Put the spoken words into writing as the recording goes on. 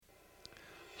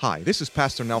Hi, this is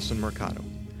Pastor Nelson Mercado.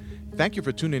 Thank you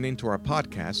for tuning in to our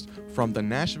podcast from the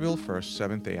Nashville First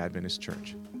Seventh-day Adventist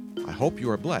Church. I hope you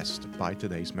are blessed by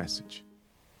today's message.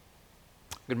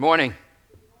 Good morning.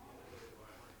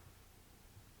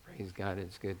 Praise God,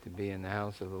 it's good to be in the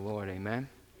house of the Lord. Amen.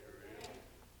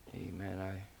 Amen.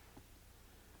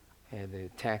 I had the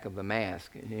attack of the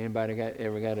mask. Anybody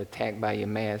ever got attacked by your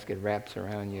mask? It wraps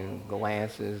around your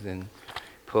glasses and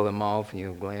pull them off and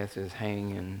your glasses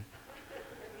hang and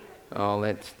all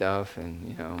that stuff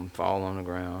and fall on the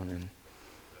ground.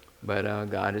 But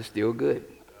God is still good.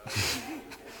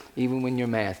 Even when your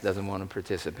mask doesn't want to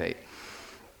participate.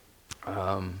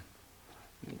 Let me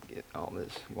get all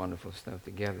this wonderful stuff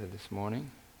together this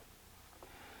morning.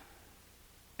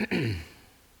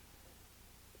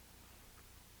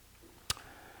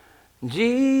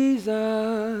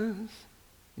 Jesus,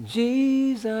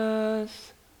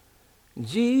 Jesus,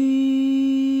 Jesus,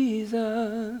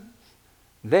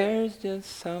 there's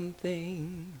just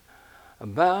something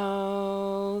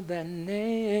about that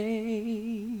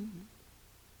name.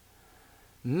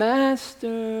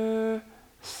 Master,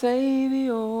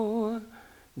 Savior,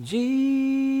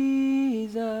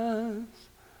 Jesus,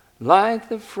 like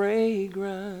the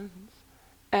fragrance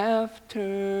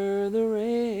after the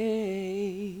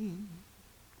rain.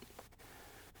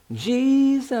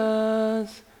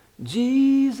 Jesus,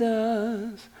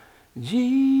 Jesus,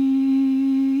 Jesus,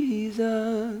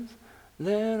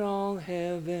 let all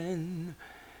heaven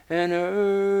and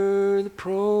earth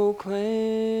proclaim.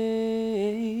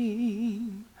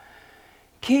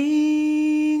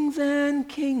 Kings and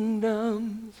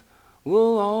kingdoms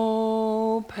will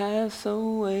all pass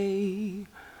away,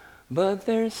 but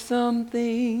there's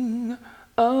something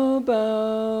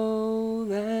about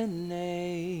that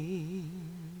name.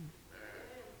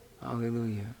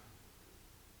 Hallelujah.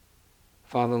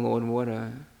 Father, Lord, what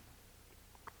a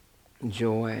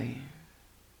joy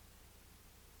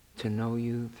to know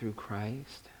you through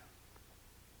Christ.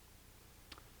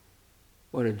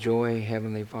 What a joy,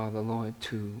 Heavenly Father, Lord,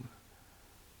 to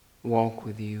walk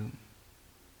with you.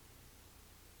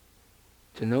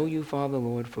 To know you, Father,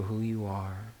 Lord, for who you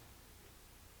are.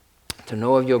 To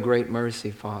know of your great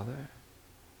mercy, Father,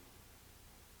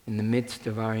 in the midst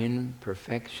of our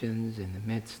imperfections, in the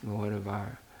midst, Lord, of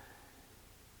our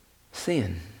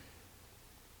sin.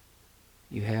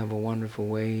 You have a wonderful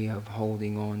way of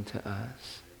holding on to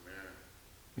us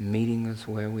and meeting us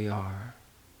where we are.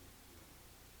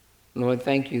 Lord,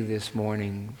 thank you this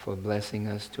morning for blessing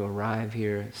us to arrive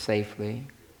here safely.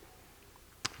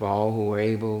 For all who were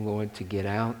able, Lord, to get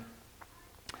out.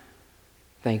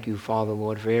 Thank you, Father,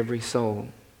 Lord, for every soul.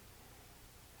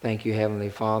 Thank you, Heavenly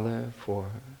Father,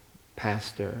 for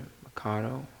Pastor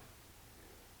Mercado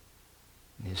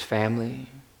and his family.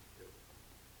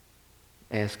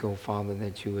 Ask, oh Father,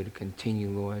 that you would continue,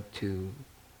 Lord, to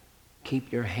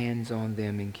keep your hands on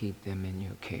them and keep them in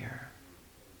your care.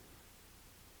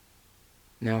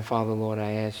 Now, Father, Lord,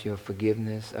 I ask your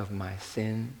forgiveness of my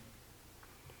sin.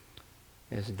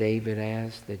 As David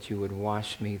asked, that you would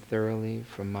wash me thoroughly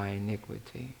from my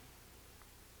iniquity.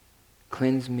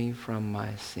 Cleanse me from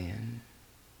my sin.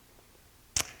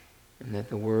 And let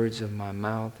the words of my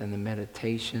mouth and the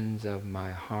meditations of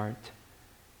my heart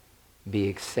be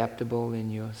acceptable in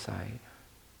your sight,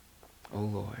 O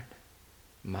Lord,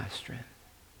 my strength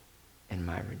and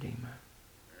my Redeemer.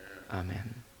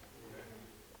 Amen.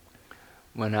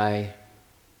 When I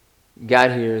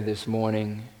got here this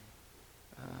morning,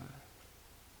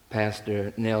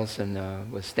 Pastor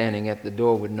Nelson was standing at the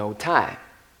door with no tie.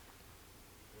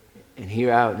 And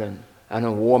here I done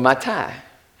wore my tie.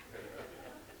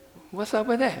 What's up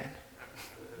with that?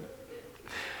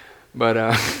 But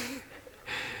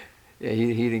yeah,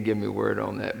 he didn't give me a word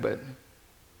on that, but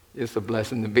it's a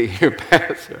blessing to be here,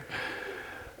 Pastor.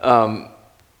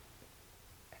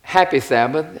 Happy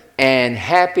Sabbath and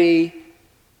happy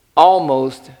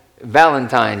almost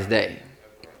Valentine's Day.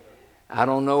 I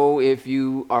don't know if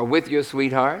you are with your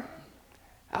sweetheart.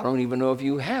 I don't even know if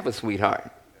you have a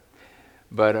sweetheart.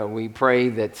 But we pray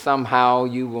that somehow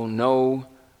you will know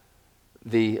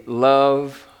the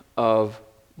love of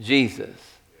Jesus.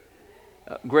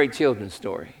 Great children's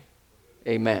story.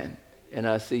 Amen. And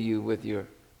I see you with your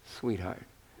sweetheart.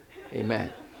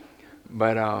 Amen.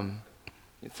 But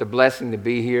it's a blessing to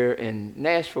be here in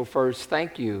Nashville First.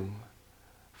 Thank you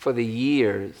for the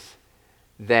years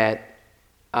that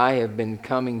I have been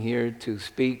coming here to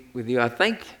speak with you. I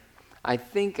think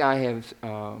I have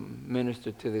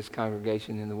ministered to this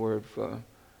congregation in the Word for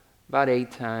about 8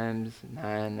 times,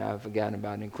 9, I've forgotten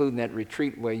about it, including that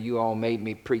retreat where you all made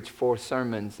me preach 4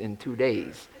 sermons in 2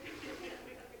 days.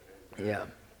 Yeah.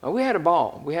 Well, we had a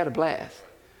ball. We had a blast.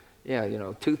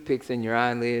 toothpicks in your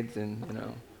eyelids and,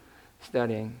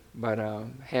 studying. But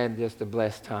had just a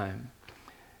blessed time.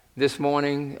 This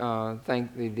morning,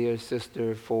 thank the dear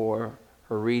sister for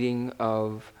her reading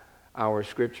of our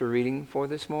scripture reading for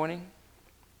this morning.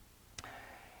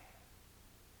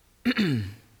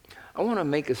 I want to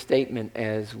make a statement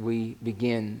as we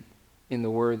begin in the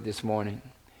Word this morning.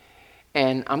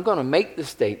 And I'm going to make the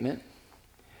statement,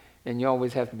 and you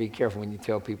always have to be careful when you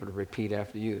tell people to repeat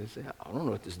after you. They say, I don't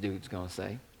know what this dude's going to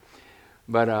say.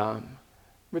 But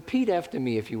repeat after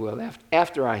me, if you will,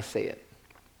 after I say it.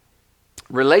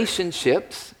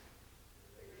 Relationships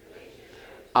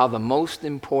are the most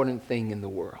important thing in the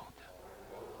world.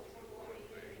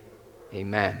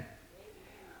 Amen.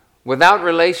 Without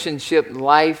relationship,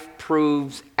 life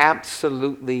proves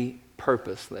absolutely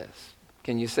purposeless.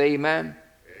 Can you say amen?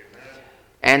 Amen.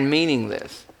 And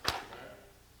meaningless.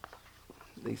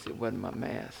 At least it wasn't my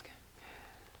mask.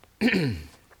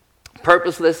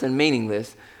 Purposeless and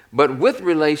meaningless. But with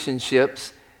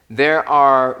relationships, there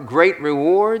are great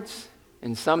rewards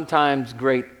and sometimes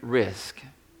great risk.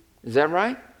 Is that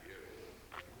right?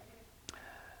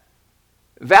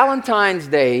 Valentine's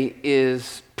Day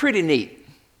is pretty neat.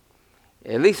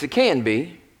 At least it can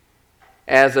be,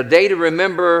 as a day to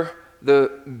remember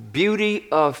the beauty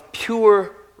of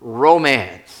pure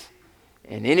romance.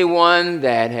 And anyone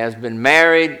that has been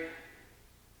married,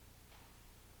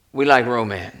 we like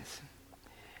romance.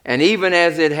 And even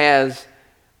as it has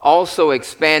also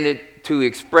expanded to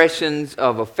expressions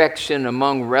of affection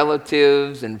among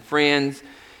relatives and friends,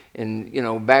 and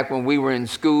back when we were in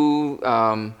school,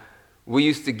 we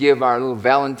used to give our little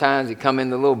Valentines. They come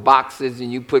in the little boxes,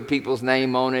 and you put people's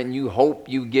name on it, and you hope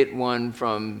you get one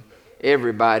from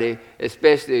everybody,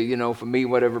 especially, for me,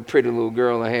 whatever pretty little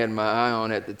girl I had my eye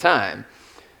on at the time.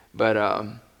 But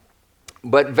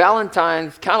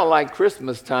Valentine's, kind of like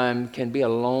Christmas time, can be a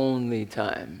lonely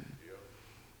time.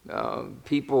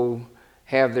 People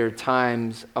have their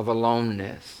times of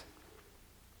aloneness.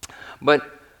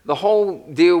 But the whole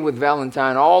deal with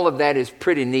Valentine, all of that is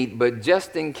pretty neat, but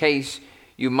just in case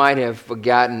you might have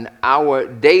forgotten, our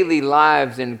daily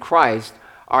lives in Christ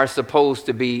are supposed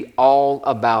to be all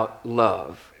about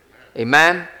love.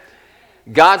 Amen?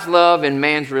 God's love in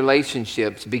man's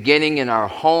relationships, beginning in our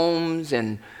homes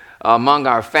and among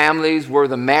our families,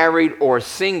 whether married or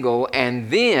single, and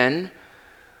then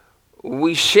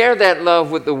we share that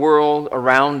love with the world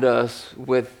around us,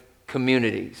 with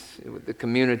communities, with the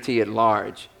community at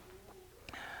large.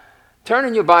 Turn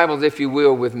in your Bibles, if you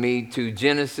will, with me to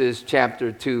Genesis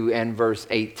chapter 2 and verse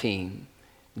 18.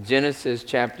 Genesis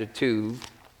chapter 2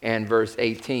 and verse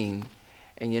 18.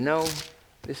 And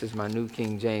this is my New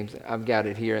King James. I've got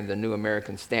it here in the New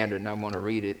American Standard, and I want to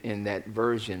read it in that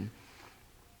version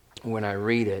when I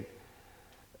read it.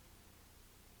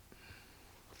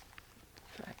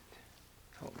 In fact,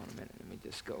 hold on a minute. Let me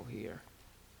just go here,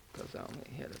 because I only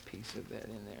had a piece of that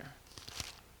in there.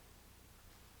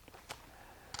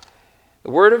 The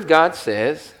Word of God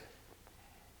says,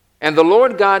 "And the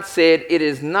Lord God said, it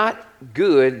is not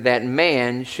good that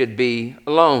man should be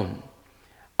alone.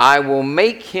 I will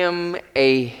make him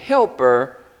a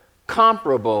helper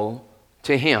comparable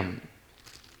to him."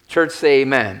 Church, say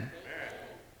amen.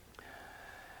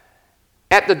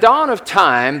 At the dawn of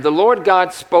time, the Lord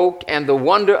God spoke, and the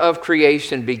wonder of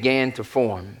creation began to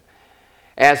form.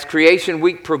 As creation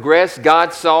week progressed,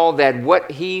 God saw that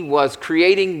what he was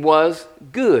creating was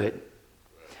good.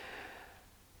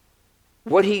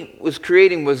 What he was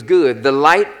creating was good. The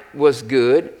light was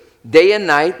good. Day and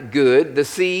night, good. The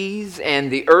seas and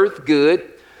the earth, good.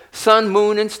 Sun,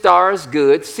 moon, and stars,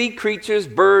 good. Sea creatures,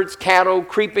 birds, cattle,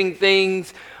 creeping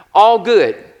things, all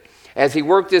good. As he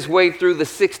worked his way through the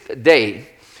sixth day.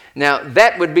 Now,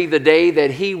 that would be the day that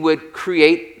he would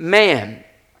create man.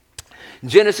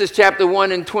 Genesis chapter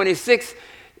 1 and 26,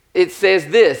 it says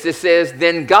this. It says,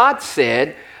 "Then God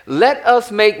said, let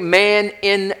us make man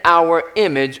in our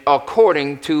image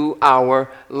according to our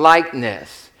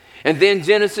likeness." And then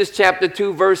Genesis chapter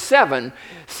 2 verse 7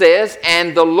 says,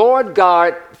 "And the Lord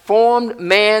God formed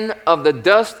man of the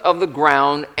dust of the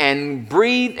ground and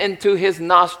breathed into his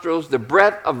nostrils the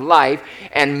breath of life,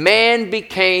 and man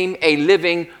became a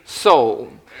living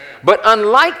soul." But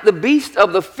unlike the beasts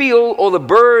of the field or the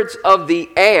birds of the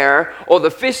air or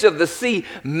the fish of the sea,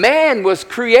 man was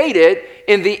created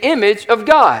in the image of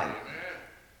God.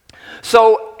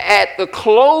 So at the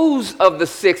close of the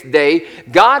sixth day,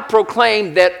 God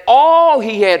proclaimed that all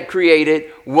he had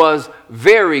created was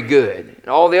very good.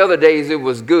 All the other days it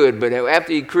was good, but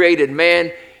after he created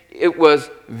man, it was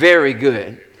very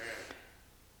good.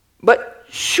 But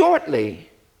shortly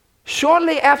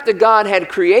after God had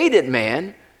created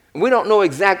man, we don't know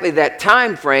exactly that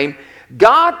time frame,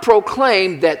 God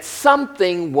proclaimed that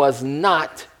something was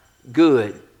not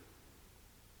good.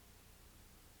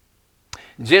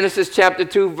 Genesis chapter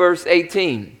 2, verse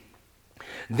 18.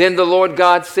 Then the Lord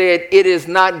God said, it is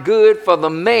not good for the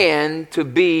man to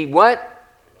be what?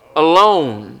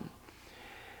 Alone.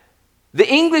 The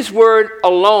English word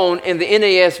alone in the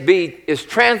NASB is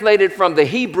translated from the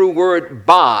Hebrew word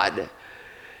bod.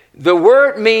 The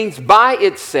word means by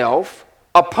itself,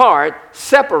 apart,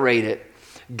 separated.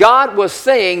 God was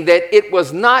saying that it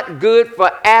was not good for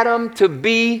Adam to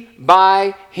be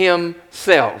by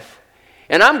himself.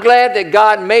 And I'm glad that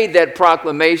God made that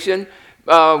proclamation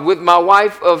with my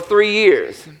wife of 3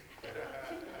 years.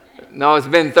 No, it's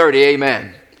been 30,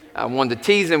 amen. I wanted to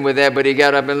tease him with that, but he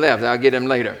got up and left. I'll get him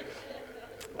later.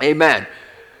 Amen.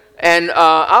 And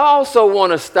I also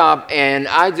want to stop, and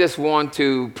I just want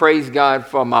to praise God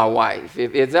for my wife.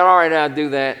 Is that all right? I'll do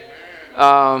that.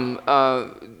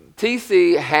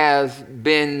 TC has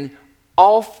been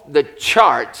off the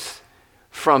charts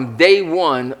from day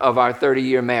one of our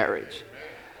 30-year marriage.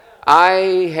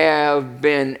 I have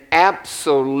been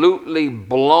absolutely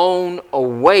blown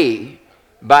away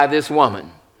by this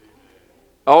woman.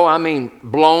 Oh, I mean,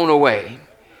 blown away.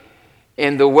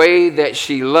 In the way that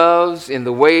she loves, in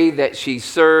the way that she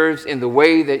serves, in the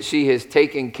way that she has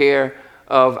taken care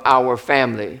of our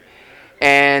family.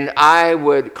 And I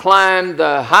would climb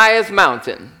the highest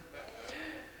mountain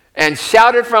and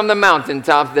shout it from the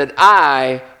mountaintop that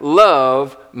I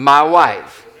love my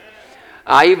wife.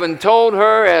 I even told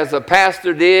her, as a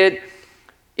pastor did,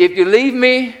 if you leave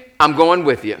me, I'm going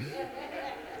with you.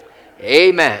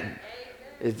 Amen.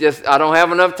 It's just I don't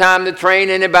have enough time to train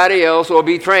anybody else or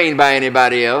be trained by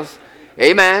anybody else.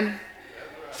 Amen.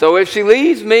 So if she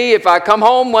leaves me, if I come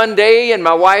home one day and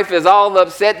my wife is all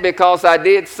upset because I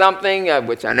did something,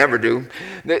 which I never do,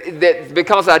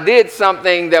 because I did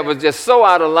something that was just so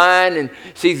out of line, and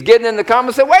she's getting in the car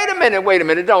and say, wait a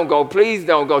minute, don't go, please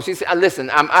don't go. She said, listen,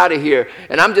 I'm out of here,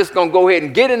 and I'm just going to go ahead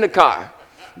and get in the car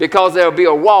because there'll be a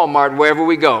Walmart wherever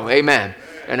we go. Amen.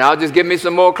 And I'll just give me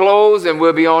some more clothes and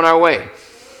we'll be on our way.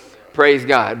 Praise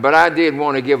God. But I did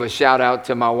want to give a shout out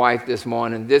to my wife this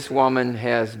morning. This woman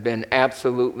has been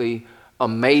absolutely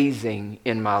amazing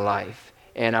in my life.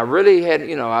 And I really had,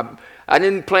 I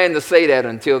didn't plan to say that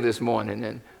until this morning.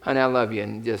 And honey, I love you.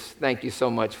 And just thank you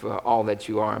so much for all that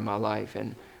you are in my life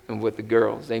and with the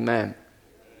girls. Amen.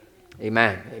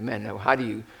 Amen. Amen. Now, how do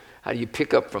you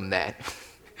pick up from that?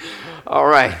 All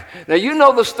right. Now, you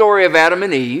know the story of Adam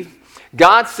and Eve.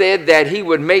 God said that he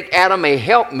would make Adam a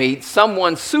helpmeet,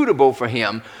 someone suitable for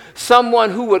him, someone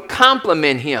who would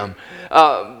complement him.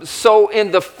 So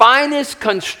in the finest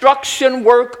construction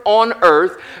work on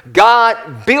earth,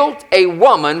 God built a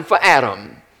woman for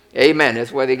Adam. Amen.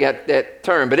 That's where they got that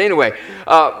term. But anyway,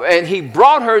 and he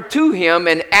brought her to him,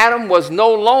 and Adam was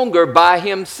no longer by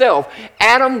himself.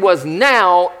 Adam was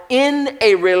now in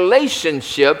a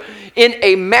relationship, in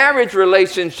a marriage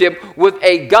relationship with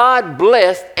a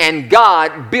God-blessed and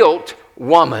God-built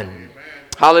woman. Amen.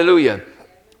 Hallelujah.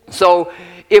 So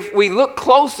if we look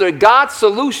closer, God's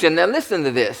solution, now listen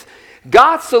to this.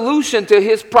 God's solution to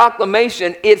his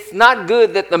proclamation, it's not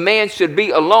good that the man should be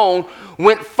alone,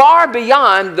 went far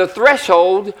beyond the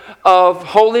threshold of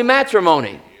holy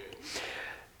matrimony.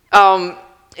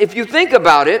 If you think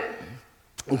about it,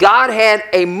 God had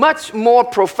a much more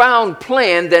profound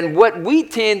plan than what we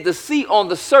tend to see on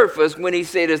the surface when he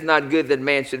said it's not good that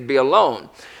man should be alone.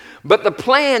 But the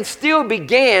plan still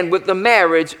began with the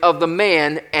marriage of the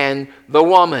man and the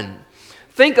woman.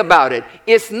 Think about it.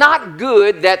 It's not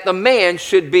good that the man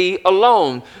should be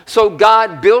alone. So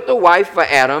God built a wife for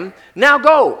Adam. Now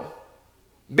go.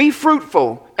 Be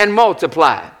fruitful and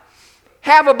multiply.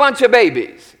 Have a bunch of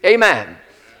babies. Amen.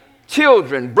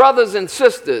 Children, brothers and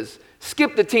sisters.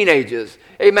 Skip the teenagers.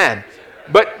 Amen.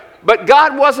 But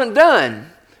God wasn't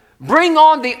done. Bring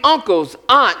on the uncles,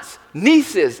 aunts,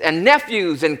 nieces, and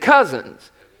nephews and cousins.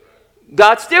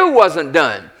 God still wasn't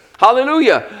done.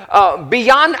 Hallelujah.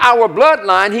 Beyond our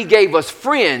bloodline, he gave us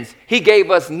friends. He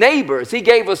gave us neighbors. He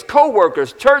gave us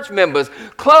co-workers, church members,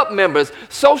 club members,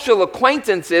 social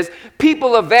acquaintances,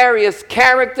 people of various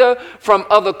character from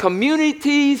other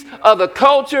communities, other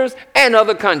cultures, and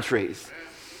other countries.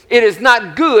 It is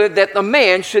not good that the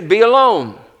man should be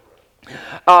alone.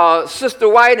 Sister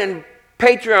White and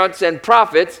Patriarchs and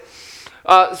Prophets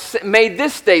made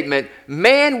this statement: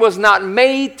 man was not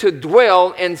made to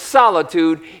dwell in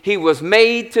solitude. He was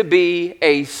made to be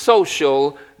a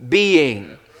social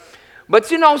being. But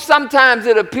sometimes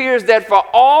it appears that for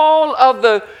all of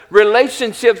the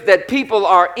relationships that people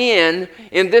are in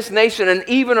this nation and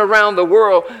even around the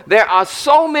world, there are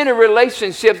so many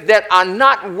relationships that are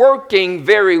not working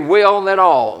very well at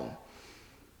all.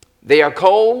 They are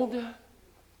cold,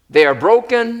 they are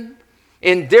broken,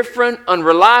 indifferent,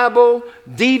 unreliable,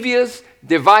 devious,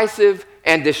 divisive,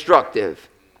 and destructive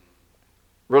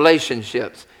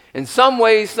relationships. In some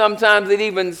ways, sometimes it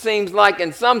even seems like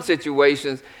in some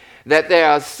situations that there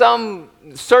are some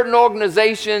certain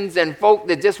organizations and folk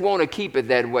that just want to keep it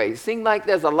that way. It seems like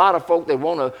there's a lot of folk that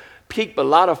want to keep a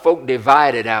lot of folk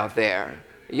divided out there.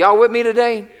 Y'all with me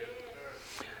today?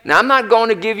 Now, I'm not going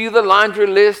to give you the laundry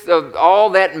list of all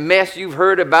that mess you've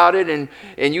heard about it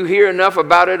and you hear enough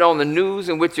about it on the news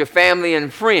and with your family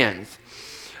and friends.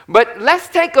 But let's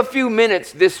take a few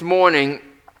minutes this morning,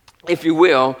 if you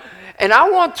will, and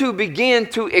I want to begin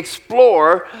to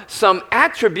explore some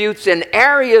attributes and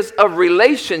areas of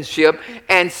relationship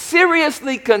and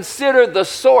seriously consider the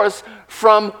source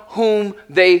from whom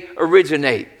they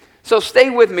originate. So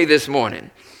stay with me this morning.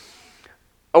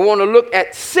 I want to look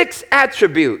at 6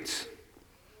 attributes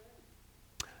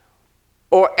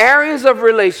or areas of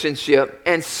relationship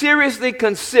and seriously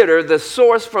consider the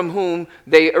source from whom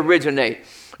they originate.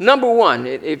 Number 1,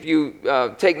 if you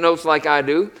take notes like I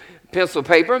do, pencil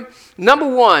paper. Number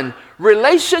 1,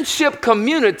 relationship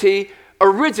community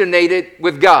originated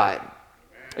with God.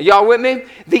 Y'all with me?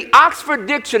 The Oxford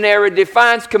Dictionary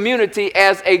defines community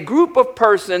as a group of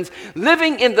persons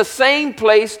living in the same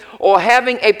place or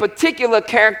having a particular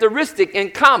characteristic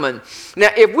in common. Now,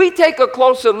 if we take a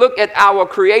closer look at our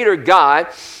Creator God,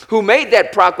 who made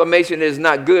that proclamation, it is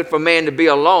not good for man to be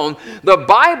alone, the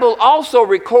Bible also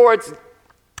records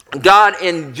God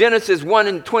in Genesis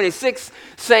 1:26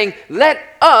 saying, let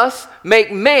us make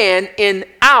man in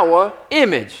our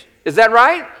image. Is that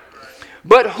right?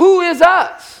 But who is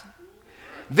us?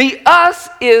 The us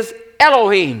is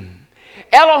Elohim.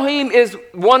 Elohim is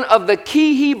one of the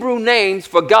key Hebrew names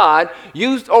for God,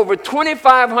 used over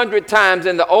 2,500 times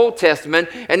in the Old Testament,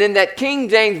 and in that King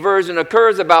James Version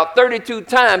occurs about 32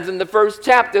 times in the first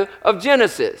chapter of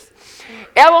Genesis.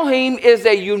 Elohim is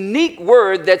a unique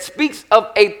word that speaks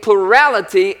of a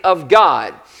plurality of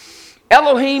God.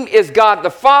 Elohim is God the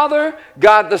Father,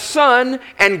 God the Son,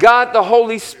 and God the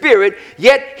Holy Spirit,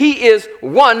 yet He is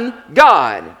one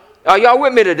God. Are y'all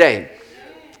with me today?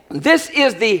 This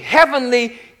is the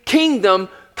heavenly kingdom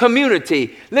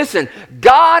community. Listen,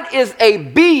 God is a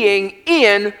being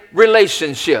in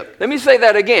relationship. Let me say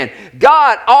that again.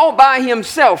 God all by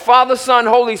Himself, Father, Son,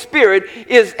 Holy Spirit,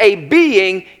 is a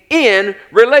being in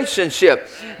relationship.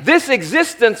 This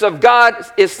existence of God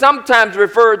is sometimes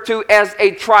referred to as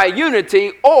a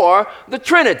triunity or the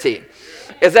Trinity.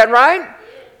 Is that right?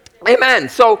 Amen.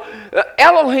 So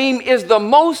Elohim is the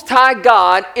Most High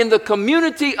God in the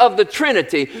community of the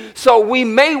Trinity. So we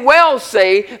may well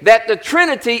say that the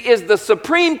Trinity is the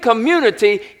supreme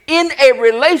community in a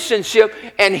relationship,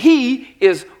 and He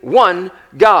is one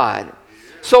God.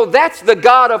 So that's the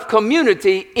God of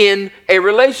community in a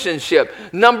relationship.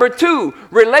 Number 2,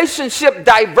 relationship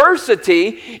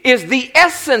diversity is the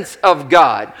essence of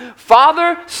God.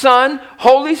 Father, Son,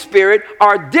 Holy Spirit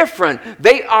are different.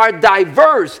 They are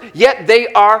diverse, yet they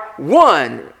are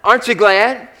one. Aren't you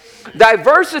glad?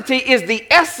 Diversity is the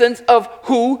essence of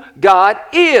who God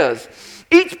is.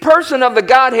 Each person of the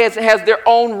Godhead has their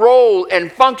own role and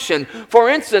function. For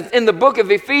instance, in the book of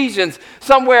Ephesians,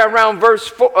 somewhere around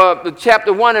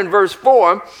chapter 1 and verse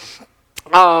 4,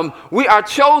 we are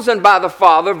chosen by the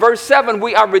Father. Verse 7,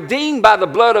 we are redeemed by the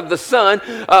blood of the Son.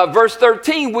 Verse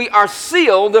 13, we are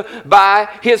sealed by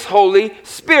His Holy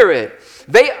Spirit.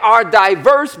 They are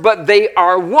diverse, but they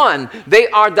are one. They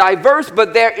are diverse,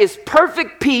 but there is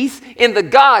perfect peace in the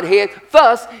Godhead.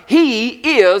 Thus,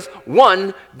 He is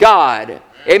one God.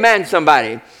 Amen,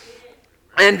 somebody.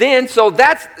 And then, so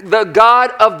that's the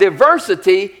God of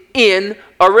diversity in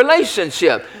a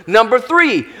relationship. Number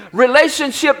 3,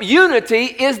 relationship unity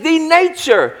is the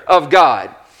nature of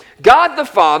God. God the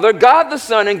Father, God the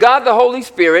Son, and God the Holy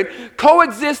Spirit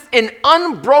coexist in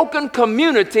unbroken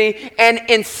community and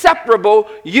inseparable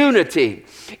unity.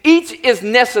 Each is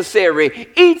necessary,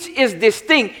 each is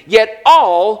distinct, yet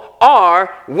all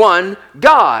are one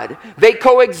God. They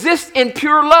coexist in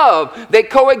pure love. They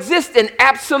coexist in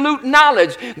absolute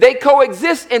knowledge. They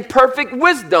coexist in perfect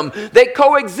wisdom. They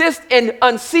coexist in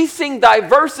unceasing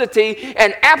diversity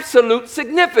and absolute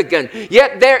significance.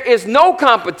 Yet there is no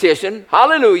competition.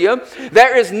 Hallelujah.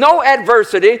 There is no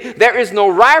adversity. There is no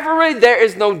rivalry. There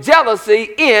is no jealousy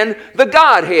in the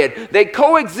Godhead. They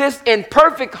coexist in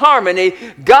perfect harmony.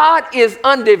 God is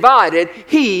undivided.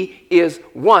 He is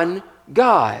one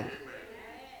God.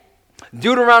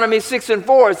 Deuteronomy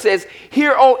 6:4 says,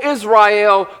 "Hear, O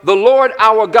Israel, the Lord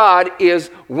our God is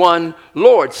one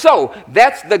Lord." So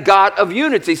that's the God of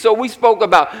unity. So we spoke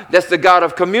about that's the God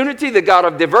of community, the God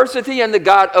of diversity, and the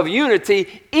God of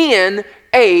unity in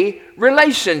a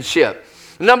relationship.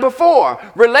 Number 4,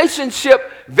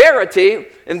 relationship verity,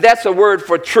 and that's a word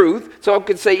for truth. So I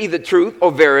could say either truth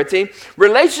or verity.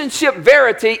 Relationship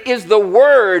verity is the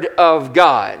word of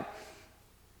God.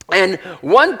 And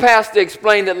one pastor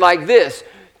explained it like this: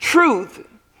 truth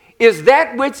is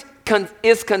that which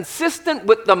is consistent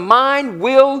with the mind,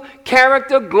 will,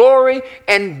 character, glory,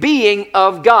 and being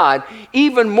of God.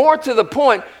 Even more to the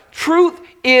point, truth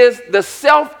is the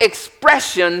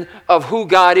self-expression of who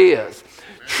God is.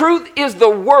 Truth is the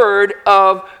word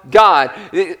of God.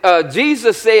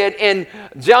 Jesus said in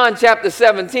John chapter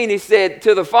 17, he said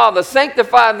to the Father,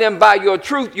 "Sanctify them by your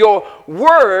truth. Your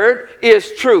word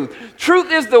is truth."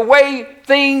 Truth is the way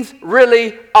things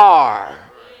really are.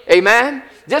 Amen?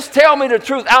 Just tell me the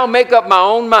truth. I'll make up my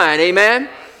own mind. Amen?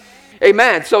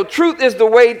 Amen. So truth is the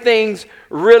way things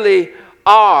really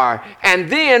are.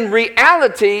 And then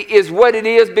reality is what it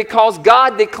is because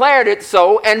God declared it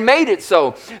so and made it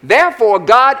so. Therefore,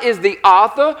 God is the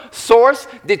author, source,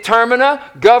 determiner,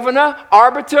 governor,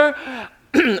 arbiter,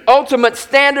 ultimate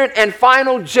standard, and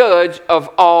final judge of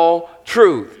all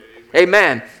truth.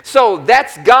 Amen. So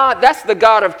that's God. That's the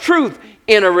God of truth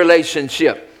in a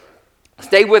relationship.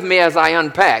 Stay with me as I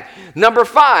unpack. Number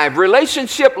 5,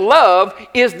 relationship love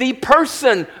is the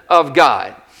person of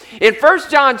God. In 1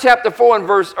 John chapter 4 and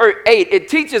verse 8, it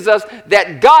teaches us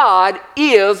that God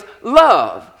is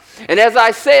love. And as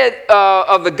I said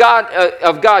of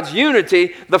God's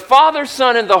unity, the Father,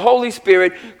 Son, and the Holy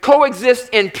Spirit coexist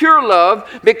in pure love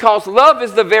because love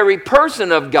is the very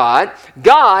person of God.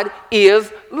 God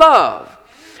is love.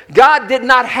 God did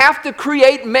not have to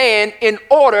create man in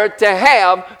order to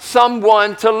have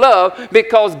someone to love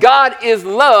because God is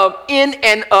love in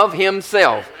and of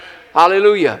himself.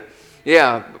 Hallelujah.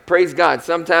 Yeah, praise God.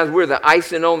 Sometimes we're the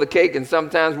icing on the cake and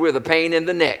sometimes we're the pain in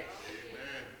the neck.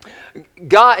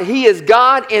 God, he is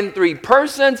God in 3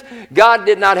 persons. God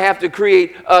did not have to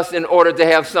create us in order to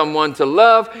have someone to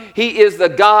love. He is the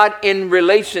God in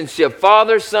relationship.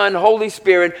 Father, Son, Holy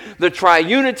Spirit, the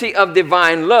triunity of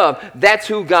divine love. That's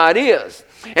who God is.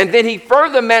 And then he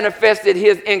further manifested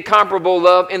his incomparable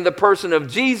love in the person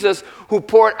of Jesus, who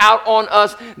poured out on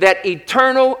us that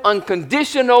eternal,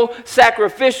 unconditional,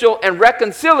 sacrificial, and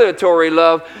reconciliatory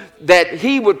love that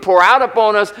he would pour out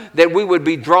upon us, that we would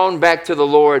be drawn back to the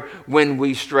Lord when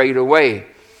we strayed away.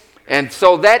 And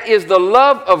so that is the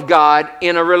love of God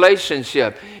in a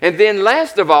relationship. And then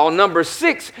last of all, number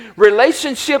 6,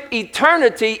 relationship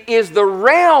eternity is the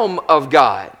realm of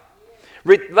God.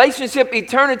 Relationship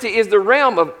eternity is the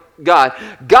realm of God.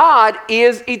 God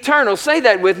is eternal. Say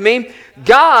that with me.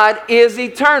 God is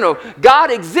eternal. God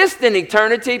exists in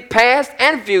eternity, past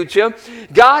and future.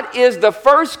 God is the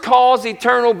first cause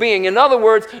eternal being. In other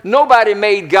words, nobody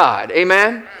made God.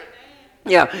 Amen?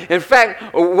 Yeah. In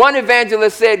fact, one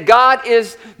evangelist said, God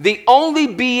is the only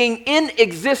being in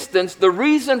existence, the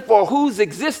reason for whose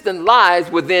existence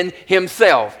lies within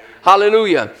himself.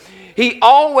 Hallelujah. He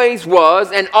always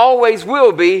was and always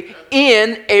will be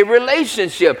in a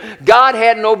relationship. God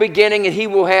had no beginning and he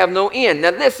will have no end.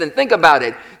 Now listen, think about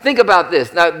it. Think about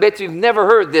this. Now I bet you've never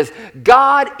heard this.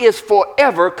 God is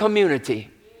forever community.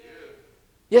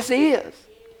 Yes, he is.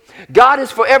 God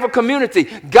is forever community.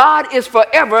 God is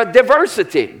forever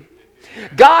diversity.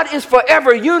 God is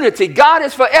forever unity. God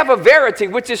is forever verity,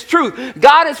 which is truth.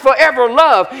 God is forever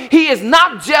love. He is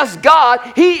not just God.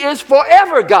 He is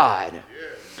forever God.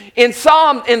 In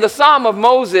the Psalm of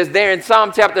Moses, there in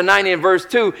Psalm chapter 90 and verse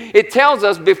 2, it tells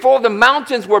us, before the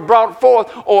mountains were brought forth,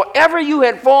 or ever you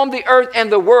had formed the earth and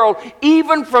the world,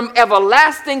 even from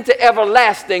everlasting to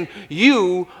everlasting,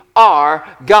 you are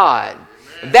God.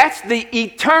 Amen. That's the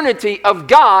eternity of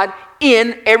God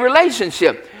in a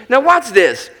relationship. Now watch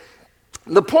this.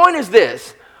 The point is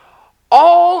this.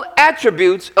 All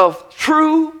attributes of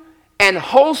true and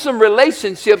wholesome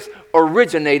relationships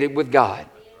originated with God.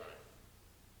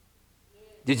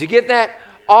 Did you get that?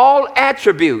 All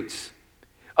attributes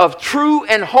of true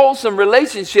and wholesome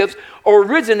relationships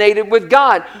originated with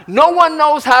God. No one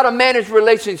knows how to manage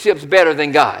relationships better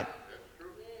than God.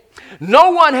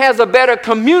 No one has a better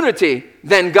community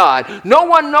than God. No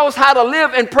one knows how to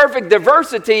live in perfect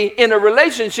diversity in a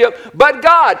relationship but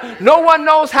God. No one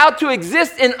knows how to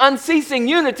exist in unceasing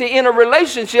unity in a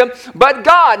relationship but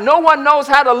God. No one knows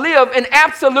how to live in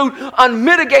absolute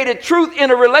unmitigated truth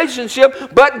in a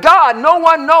relationship but God. No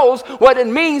one knows what it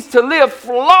means to live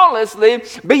flawlessly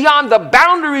beyond the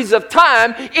boundaries of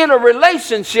time in a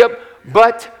relationship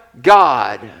but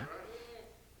God.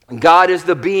 God is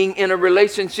the being in a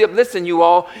relationship, listen you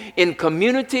all, in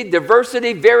community,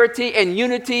 diversity, verity, and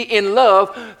unity in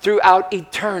love throughout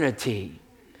eternity.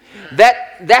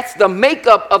 That's the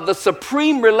makeup of the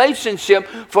supreme relationship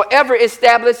forever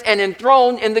established and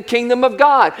enthroned in the kingdom of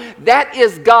God. That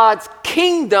is God's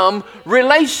kingdom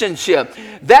relationship.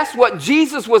 That's what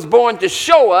Jesus was born to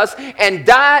show us and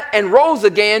died and rose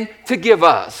again to give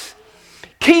us.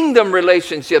 Kingdom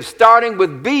relationship, starting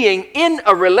with being in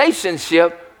a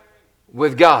relationship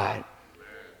with God.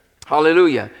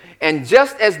 Hallelujah. And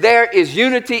just as there is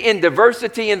unity in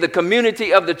diversity in the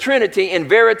community of the Trinity in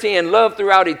verity and love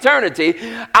throughout eternity,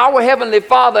 our Heavenly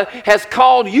Father has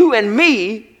called you and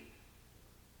me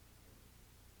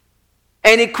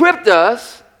and equipped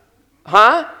us,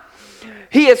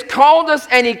 He has called us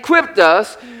and equipped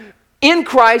us in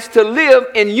Christ to live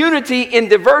in unity, in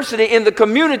diversity, in the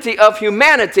community of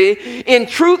humanity, in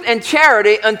truth and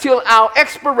charity until our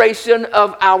expiration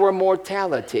of our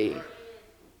mortality.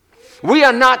 We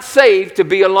are not saved to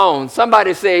be alone.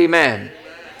 Somebody say amen.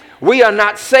 We are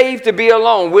not saved to be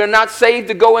alone. We're not saved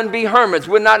to go and be hermits.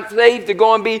 We're not saved to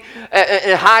go and be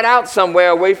hide out somewhere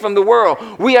away from the world.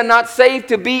 We are not saved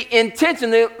to be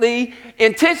intentionally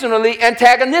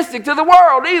antagonistic to the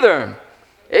world either.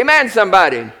 Amen,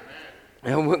 somebody.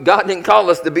 And God didn't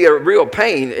call us to be a real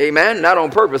pain, amen? Not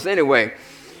on purpose anyway.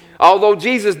 Although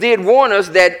Jesus did warn us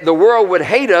that the world would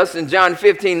hate us in John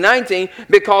 15:19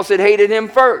 because it hated him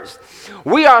first.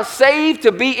 We are saved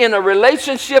to be in a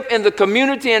relationship in the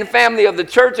community and family of the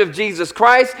Church of Jesus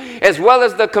Christ as well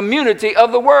as the community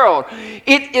of the world.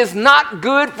 It is not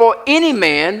good for any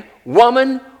man,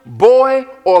 woman, boy,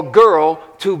 or girl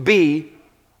to be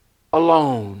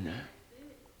alone.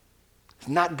 It's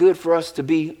not good for us to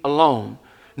be alone,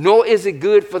 nor is it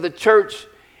good for the church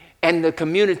and the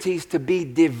communities to be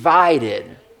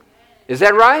divided. Is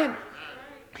that right?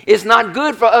 It's not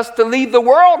good for us to leave the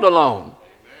world alone.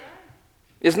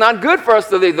 It's not good for us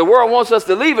to leave. The world wants us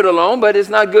to leave it alone, but it's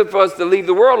not good for us to leave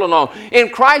the world alone. In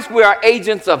Christ, we are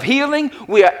agents of healing.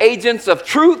 We are agents of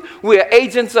truth. We are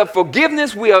agents of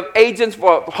forgiveness. We are agents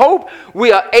for hope.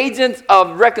 We are agents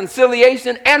of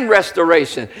reconciliation and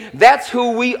restoration. That's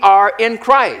who we are in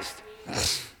Christ.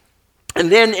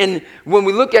 And then when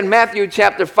we look at Matthew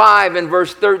chapter 5 and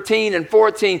verse 13 and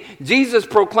 14, Jesus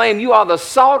proclaimed, "You are the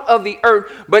salt of the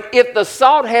earth, but if the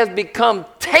salt has become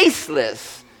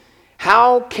tasteless,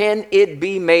 how can it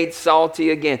be made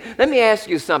salty again?" Let me ask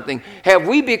you something. Have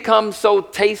we become so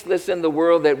tasteless in the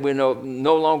world that we're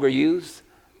no longer used?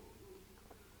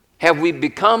 Have we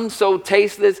become so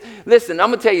tasteless? Listen, I'm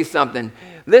going to tell you something.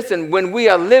 Listen, when we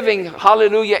are living,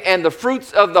 hallelujah, and the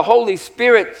fruits of the Holy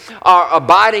Spirit are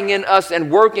abiding in us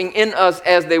and working in us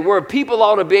as they were, people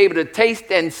ought to be able to taste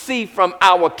and see from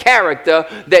our character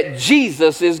that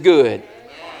Jesus is good.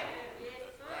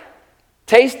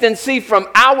 Taste and see from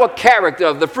our character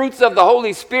of the fruits of the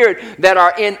Holy Spirit that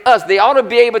are in us. They ought to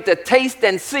be able to taste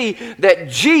and see that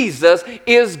Jesus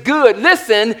is good.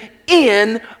 Listen,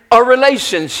 in a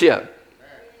relationship.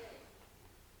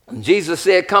 Jesus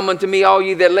said, "Come unto me, all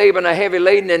ye that labor and are heavy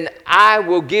laden, and I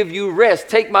will give you rest.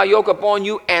 Take my yoke upon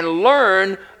you and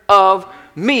learn of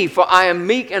me, for I am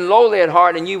meek and lowly at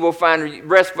heart, and you will find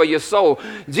rest for your soul."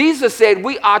 Jesus said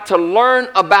we are to learn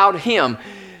about him.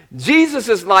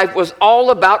 Jesus' life was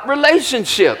all about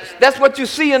relationships. That's what you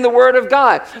see in the Word of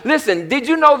God. Listen, did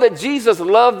you know that Jesus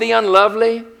loved the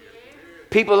unlovely?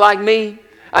 People like me.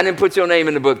 I didn't put your name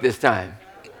in the book this time.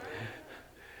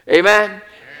 Amen.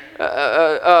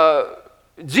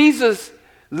 Jesus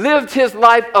lived his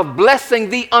life of blessing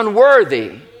the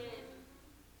unworthy.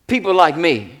 People like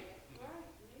me.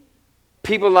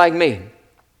 People like me.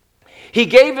 He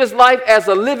gave his life as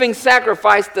a living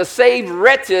sacrifice to save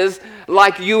wretches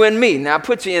like you and me. Now, I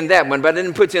put you in that one, but I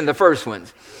didn't put you in the first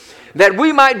ones. That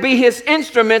we might be his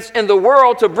instruments in the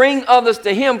world to bring others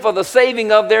to him for the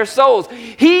saving of their souls.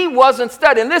 He wasn't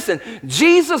studying. Listen,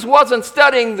 Jesus wasn't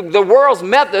studying the world's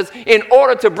methods in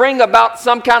order to bring about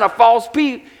some kind of false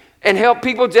peace and help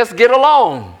people just get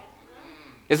along.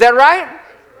 Is that right?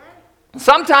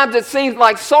 Sometimes it seems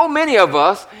like so many of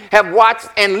us have watched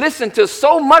and listened to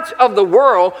so much of the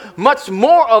world, much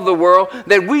more of the world,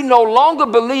 that we no longer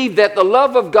believe that the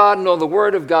love of God nor the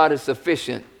Word of God is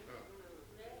sufficient.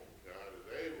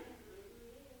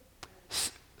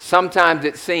 Sometimes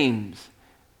it seems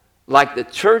like the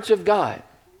church of God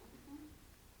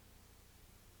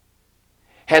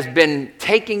has been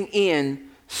taking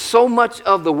in so much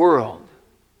of the world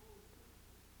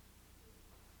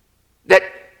that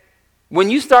when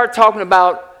you start talking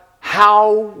about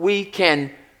how we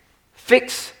can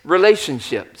fix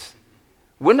relationships,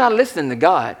 we're not listening to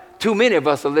God. Too many of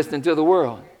us are listening to the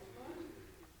world.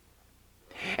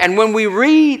 And when we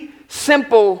read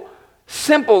simple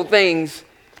things,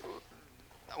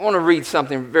 I want to read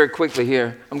something very quickly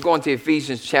here. I'm going to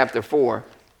Ephesians chapter 4.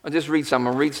 I'll just read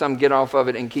something. I'll read something, get off of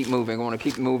it, and keep moving. I want to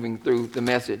keep moving through the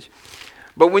message.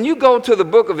 But when you go to the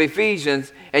book of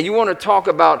Ephesians and you want to talk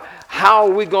about how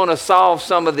we're going to solve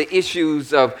some of the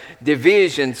issues of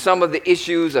division, some of the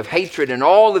issues of hatred, and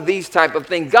all of these type of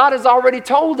things, God has already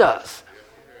told us.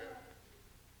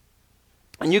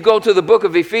 And you go to the book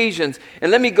of Ephesians,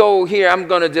 and let me go here. I'm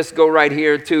going to just go right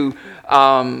here to,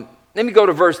 let me go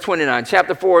to verse 29,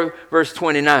 chapter 4, verse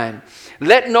 29.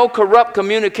 Let no corrupt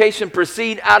communication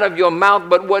proceed out of your mouth,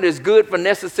 but what is good for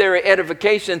necessary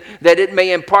edification, that it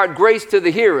may impart grace to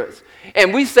the hearers.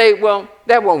 And we say, well,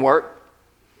 that won't work.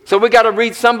 So we got to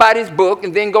read somebody's book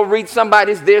and then go read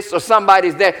somebody's this or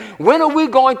somebody's that. When are we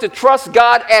going to trust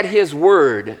God at his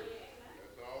word?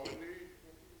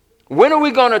 When are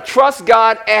we going to trust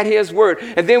God at his word?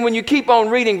 And then when you keep on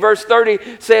reading, verse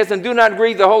 30 says, and do not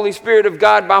grieve the Holy Spirit of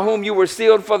God, by whom you were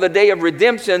sealed for the day of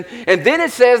redemption. And then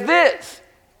it says this,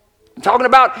 talking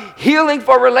about healing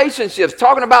for relationships,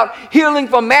 talking about healing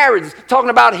for marriage, talking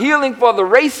about healing for the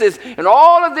races, and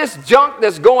all of this junk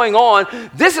that's going on.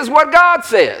 This is what God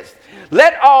says.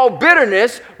 Let all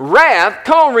bitterness, wrath,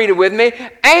 come on, read it with me,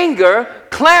 anger,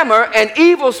 clamor, and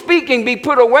evil speaking be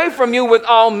put away from you with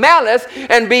all malice,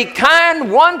 and be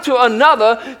kind one to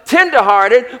another,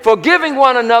 tenderhearted, forgiving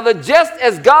one another, just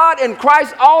as God in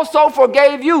Christ also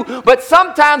forgave you. But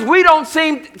sometimes we don't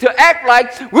seem to act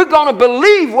like we're going to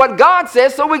believe what God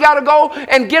says, so we got to go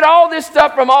and get all this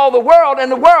stuff from all the world,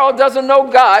 and the world doesn't know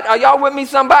God. Are y'all with me,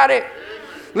 somebody?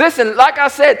 Listen, like I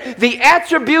said, the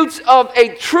attributes of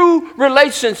a true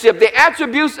relationship, the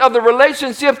attributes of the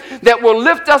relationships that will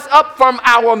lift us up from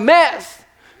our mess,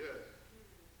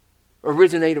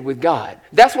 originated with God.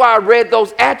 That's why I read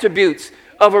those attributes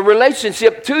of a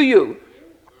relationship to you.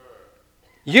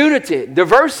 Unity,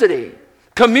 diversity,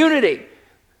 community.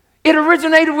 It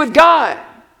originated with God.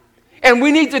 And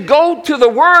we need to go to the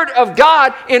Word of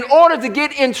God in order to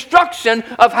get instruction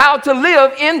of how to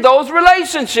live in those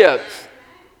relationships.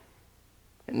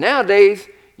 Nowadays,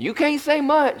 you can't say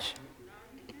much.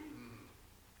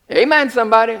 Amen,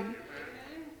 somebody.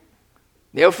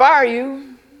 They'll fire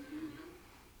you.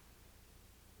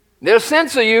 They'll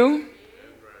censor you.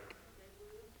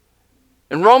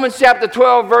 In Romans chapter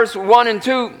 12, verse 1 and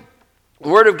 2, the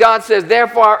Word of God says,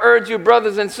 therefore I urge you,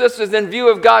 brothers and sisters, in view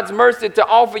of God's mercy, to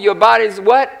offer your bodies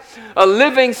what? A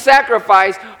living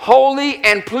sacrifice, holy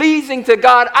and pleasing to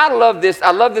God. I love this. I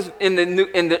love this in the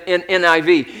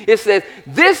NIV. It says,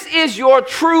 this is your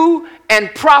true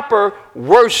and proper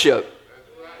worship.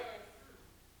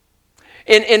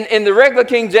 In the regular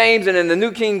King James and in the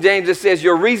New King James, it says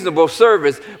your reasonable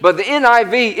service. But the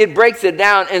NIV, it breaks it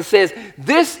down and says,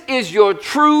 this is your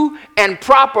true and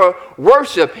proper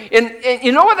worship. And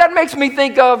you know what that makes me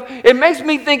think of? It makes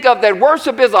me think of that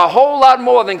worship is a whole lot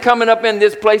more than coming up in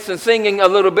this place and singing a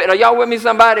little bit. Are y'all with me,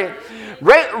 somebody?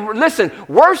 Listen,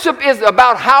 worship is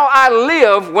about how I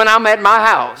live when I'm at my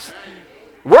house.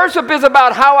 Worship is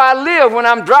about how I live when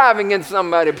I'm driving and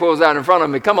somebody pulls out in front of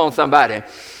me. Come on, somebody.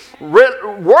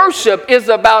 Worship is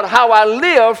about how I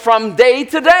live from day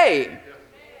to day.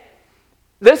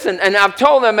 Listen, and I've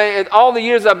told them all the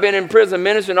years I've been in prison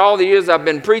ministry and all the years I've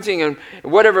been preaching and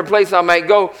whatever place I might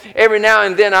go, every now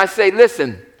and then I say,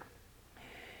 listen,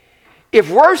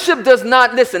 if worship does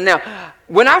not, listen, now,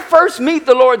 when I first meet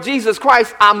the Lord Jesus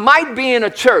Christ, I might be in a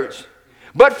church,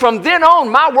 but from then on,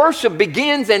 my worship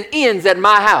begins and ends at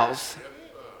my house.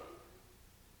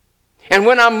 And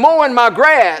when I'm mowing my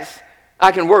grass,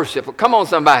 I can worship. Come on,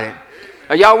 somebody.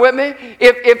 Are y'all with me?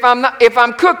 If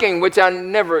I'm cooking, which I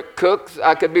never cook,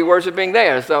 I could be worshiping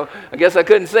there. So I guess I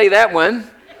couldn't say that one.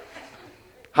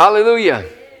 Hallelujah.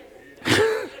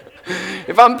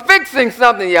 If I'm fixing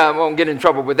something, I won't get in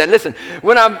trouble with that. Listen,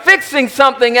 when I'm fixing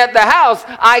something at the house,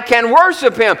 I can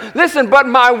worship him. Listen, but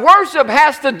my worship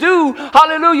has to do,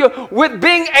 hallelujah, with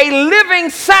being a living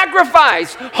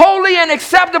sacrifice, holy and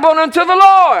acceptable unto the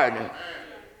Lord.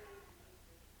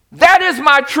 That is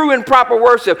my true and proper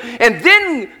worship. And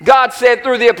then God said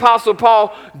through the Apostle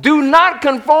Paul, do not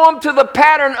conform to the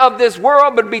pattern of this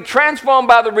world, but be transformed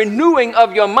by the renewing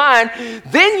of your mind.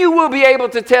 Then you will be able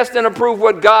to test and approve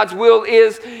what God's will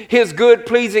is, his good,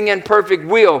 pleasing, and perfect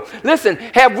will. Listen,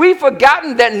 have we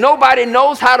forgotten that nobody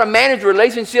knows how to manage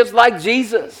relationships like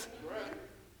Jesus?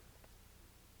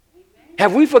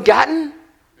 Have we forgotten?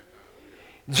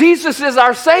 Jesus is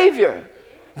our Savior.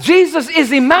 Jesus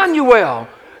is Emmanuel.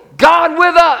 God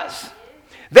with us.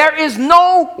 There is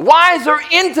no wiser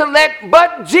intellect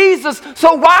but Jesus.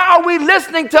 So why are we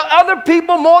listening to other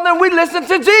people more than we listen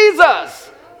to Jesus?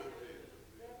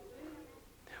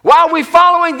 Why are we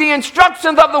following the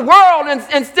instructions of the world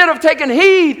instead of taking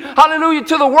heed, hallelujah,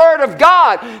 to the word of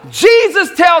God?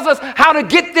 Jesus tells us how to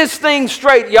get this thing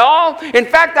straight, y'all. In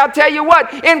fact, I'll tell you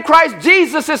what, in Christ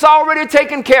Jesus is already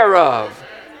taken care of.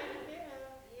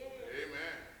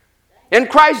 In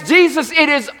Christ Jesus, it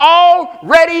is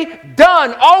already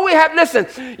done. All we have, listen,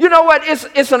 you know what?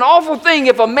 It's an awful thing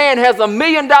if a man has $1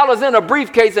 million in a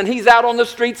briefcase and he's out on the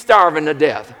street starving to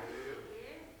death.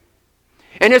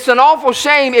 And it's an awful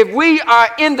shame if we are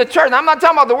in the church. Now, I'm not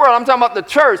talking about the world. I'm talking about the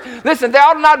church. Listen, there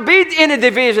ought not be any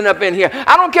division up in here.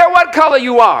 I don't care what color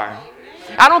you are.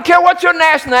 I don't care what your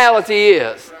nationality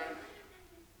is.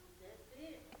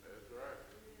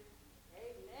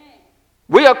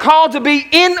 We are called to be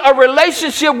in a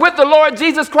relationship with the Lord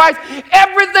Jesus Christ.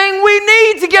 Everything we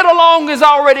need to get along is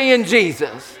already in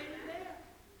Jesus.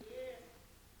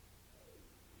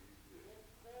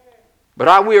 But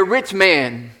are we a rich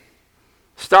man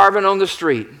starving on the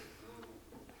street?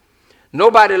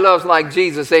 Nobody loves like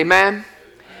Jesus, amen?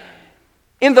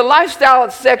 In the lifestyle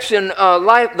section,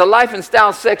 the life and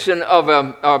style section of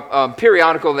a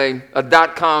periodical, a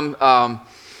 .com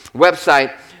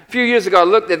website, a few years ago I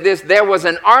looked at this. There was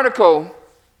an article,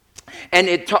 and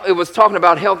it was talking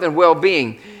about health and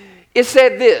well-being. It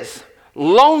said this: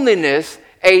 loneliness,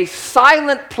 a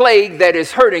silent plague that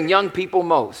is hurting young people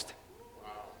most.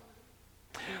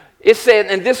 It said,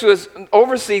 and this was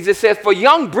overseas, it says, for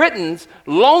young Britons,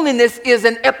 loneliness is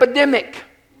an epidemic.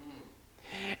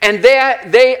 And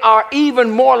they are even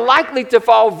more likely to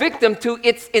fall victim to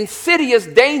its insidious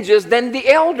dangers than the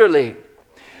elderly.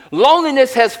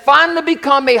 Loneliness has finally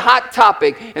become a hot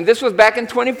topic, and this was back in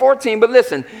 2014. But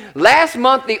listen, last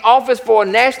month the Office for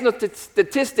National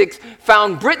Statistics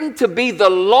found Britain to be the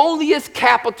loneliest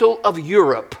capital of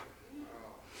Europe.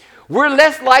 We're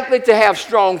less likely to have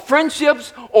strong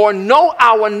friendships or know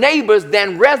our neighbors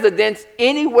than residents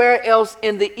anywhere else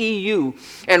in the EU.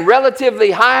 And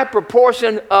relatively high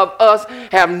proportion of us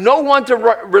have no one to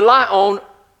rely on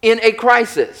in a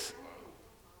crisis.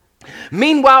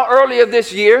 Meanwhile, earlier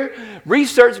this year,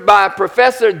 research by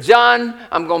Professor John,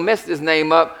 I'm going to mess this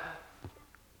name up,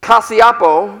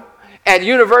 Cacioppo at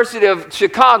University of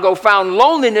Chicago found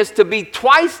loneliness to be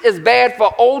twice as bad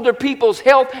for older people's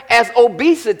health as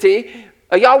obesity.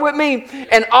 Are y'all with me?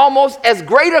 And almost as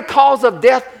great a cause of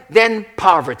death than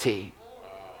poverty.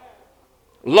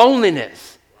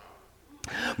 Loneliness.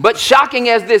 But shocking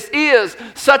as this is,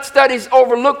 such studies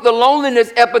overlook the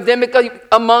loneliness epidemic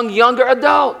among younger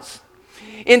adults.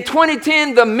 In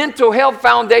 2010, the Mental Health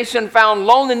Foundation found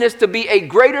loneliness to be a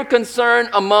greater concern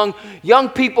among young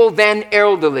people than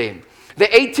elderly.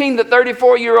 The 18 to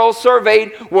 34-year-olds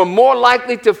surveyed were more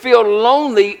likely to feel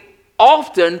lonely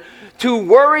often, to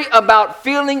worry about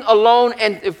feeling alone,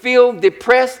 and to feel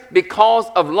depressed because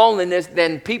of loneliness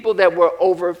than people that were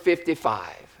over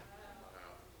 55.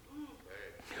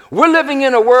 We're living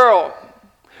in a world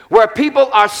where people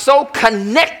are so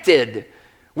connected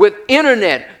with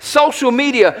internet, social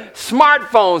media,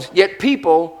 smartphones, yet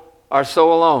people are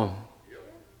so alone.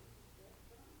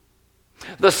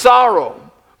 The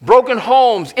sorrow, broken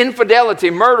homes, infidelity,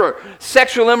 murder,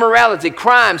 sexual immorality,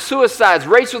 crime, suicides,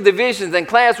 racial divisions, and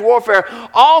class warfare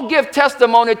all give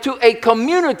testimony to a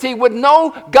community with no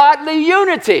godly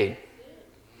unity.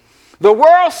 The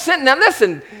world, now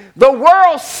listen, the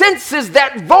world senses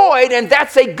that void, and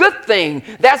that's a good thing.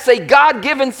 That's a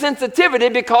God-given sensitivity,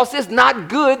 because it's not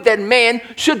good that man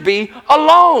should be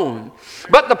alone.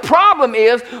 But the problem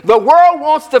is the world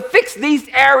wants to fix these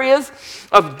areas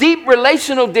of deep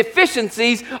relational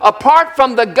deficiencies apart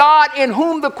from the God in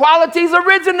whom the qualities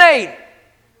originate.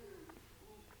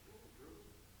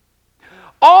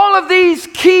 All of these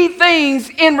key things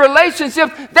in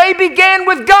relationships, they began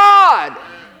with God.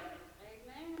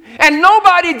 And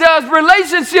nobody does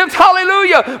relationships,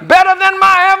 hallelujah, better than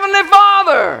my Heavenly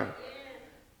Father.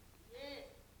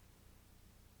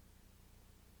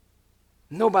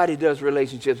 Nobody does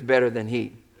relationships better than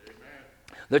He.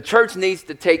 The church needs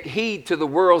to take heed to the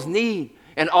world's need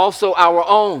and also our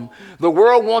own. The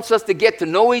world wants us to get to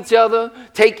know each other,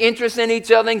 take interest in each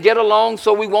other, and get along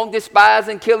so we won't despise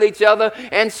and kill each other,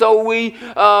 and so we,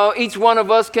 each one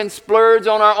of us can splurge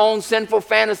on our own sinful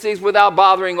fantasies without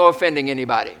bothering or offending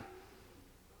anybody.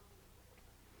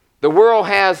 The world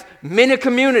has many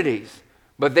communities,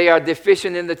 but they are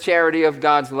deficient in the charity of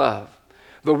God's love.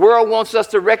 The world wants us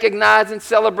to recognize and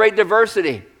celebrate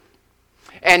diversity.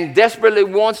 and desperately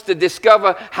wants to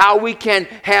discover how we can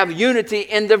have unity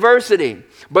in diversity.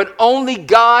 But only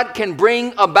God can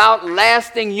bring about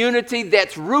lasting unity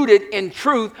that's rooted in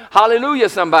truth. Hallelujah,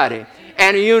 somebody.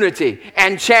 And unity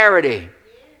and charity.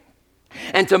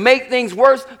 And to make things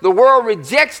worse, the world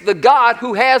rejects the God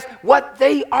who has what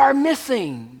they are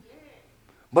missing.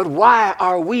 But why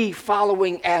are we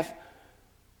following after?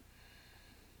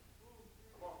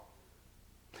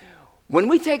 When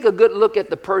we take a good look at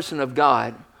the person of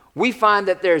God, we find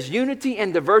that there's unity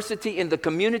and diversity in the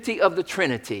community of the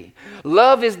Trinity.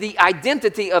 Love is the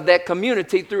identity of that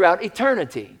community throughout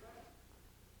eternity.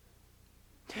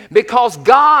 Because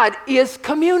God is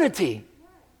community.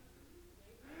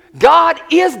 God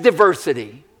is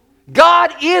diversity.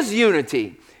 God is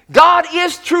unity. God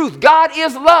is truth. God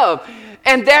is love.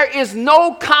 And there is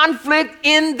no conflict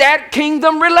in that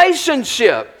kingdom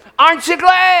relationship. Aren't you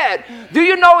glad? Do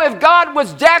you know if God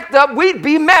was jacked up, we'd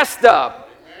be messed up.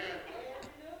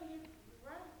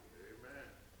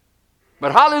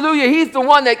 But hallelujah, he's the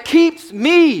one that keeps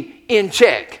me in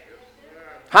check.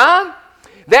 Huh?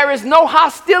 There is no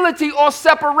hostility or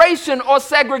separation or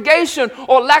segregation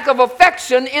or lack of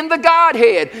affection in the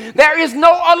Godhead. There is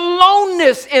no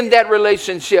aloneness in that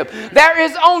relationship. There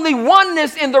is only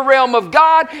oneness in the realm of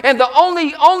God, and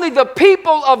only the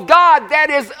people of God, that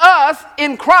is us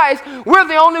in Christ, we're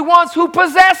the only ones who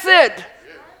possess it.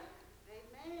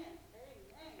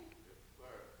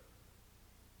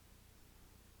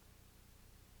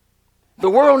 The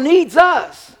world needs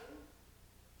us.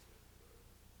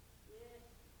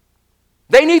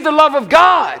 They need the love of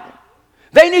God.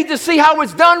 They need to see how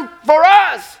it's done for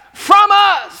us, from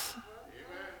us.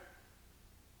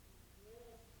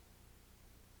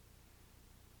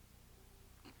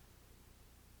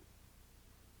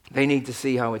 They need to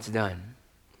see how it's done.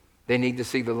 They need to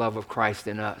see the love of Christ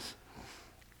in us.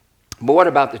 But what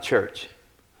about the church?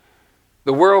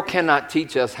 The world cannot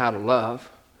teach us how to love.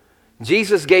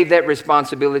 Jesus gave that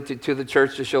responsibility to the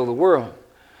church to show the world.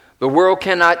 The world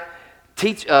cannot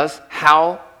teach us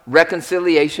how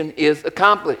reconciliation is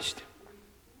accomplished.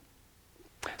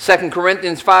 2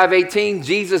 Corinthians 5:18,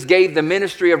 Jesus gave the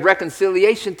ministry of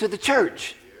reconciliation to the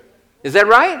church. Is that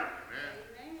right?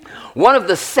 One of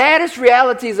the saddest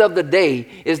realities of the day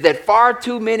is that far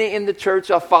too many in the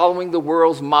church are following the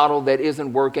world's model that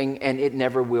isn't working, and it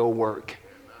never will work.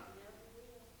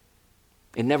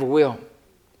 It never will.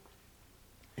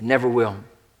 It never will.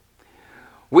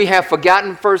 We have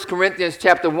forgotten 1 Corinthians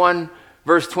chapter 1,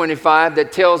 verse 25,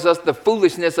 that tells us the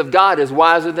foolishness of God is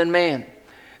wiser than man.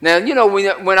 Now, you know,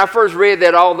 when I first read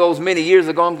that all those many years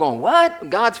ago, I'm going, what?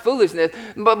 God's foolishness?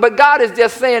 But God is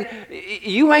just saying,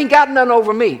 you ain't got none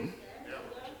over me.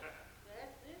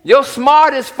 Your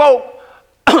smartest folk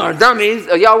are dummies.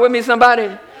 Are y'all with me, somebody?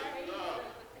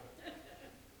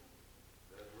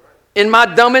 In my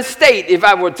dumbest state, if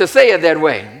I were to say it that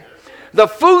way. The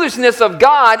foolishness of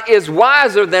God is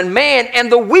wiser than man,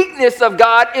 and the weakness of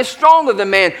God is stronger than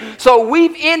man. So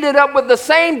we've ended up with the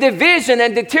same division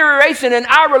and deterioration in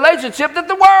our relationship that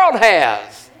the world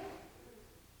has.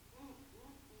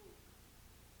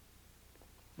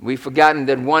 We've forgotten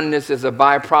that oneness is a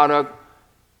byproduct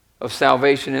of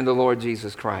salvation in the Lord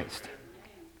Jesus Christ.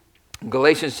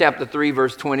 Galatians chapter 3,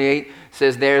 verse 28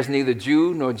 says, there is neither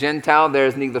Jew nor Gentile, there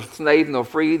is neither slave nor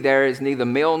free, there is neither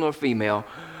male nor female,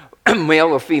 male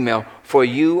or female, for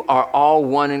you are all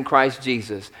one in Christ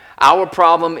Jesus. Our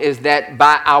problem is that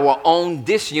by our own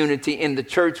disunity in the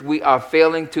church, we are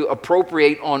failing to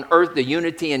appropriate on earth the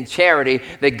unity and charity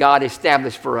that God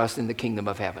established for us in the kingdom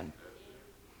of heaven.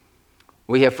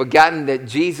 We have forgotten that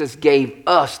Jesus gave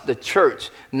us, the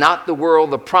church, not the world,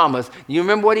 the promise. You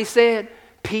remember what he said?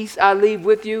 Peace I leave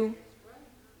with you.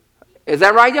 Is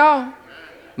that right, y'all?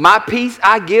 My peace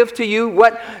I give to you.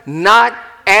 What? Not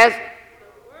as...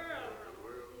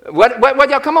 What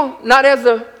y'all, come on. Not as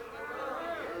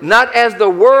the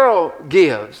world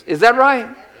gives. Is that right?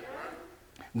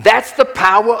 That's the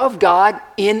power of God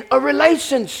in a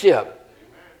relationship.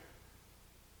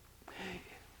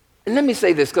 And let me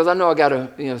say this, because I know I got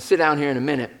to sit down here in a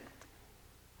minute.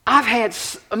 I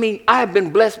have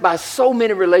been blessed by so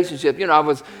many relationships. You know,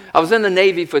 I was in the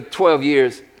Navy for 12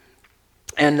 years.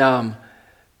 And,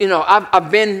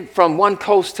 I've been from one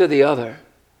coast to the other.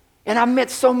 And I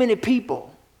met so many people.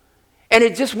 And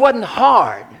it just wasn't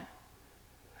hard.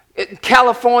 In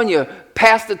California,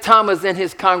 Pastor Thomas and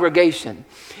his congregation.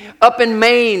 Up in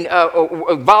Maine,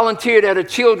 volunteered at a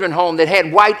children's home that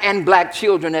had white and black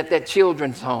children at that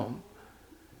children's home.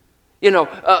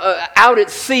 Out at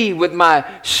sea with my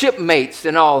shipmates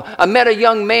and all. I met a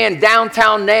young man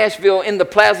downtown Nashville in the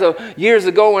plaza years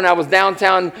ago when I was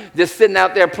downtown just sitting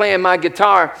out there playing my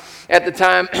guitar. at the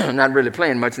time, not really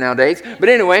playing much nowadays, but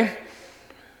anyway,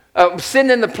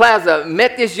 sitting in the plaza,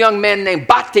 met this young man named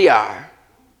Batiar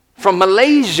from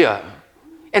Malaysia,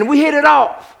 and we hit it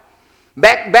off.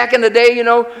 Back in the day,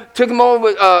 took him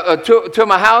over to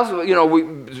my house.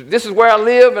 This is where I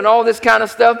live and all this kind of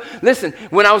stuff. Listen,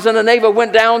 when I was in the Navy, I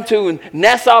went down to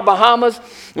Nassau, Bahamas,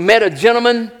 met a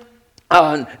gentleman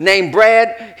named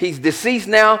Brad. He's deceased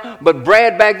now, but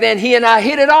Brad back then, he and I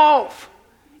hit it off.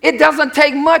 It doesn't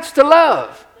take much to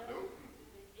love.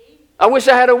 I wish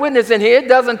I had a witness in here. It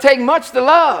doesn't take much to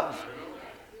love.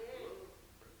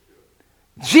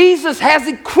 Jesus has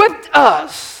equipped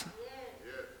us.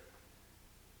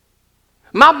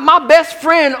 My best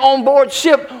friend on board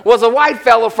ship was a white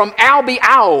fellow from Albi,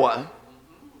 Iowa.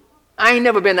 I ain't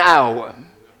never been to Iowa.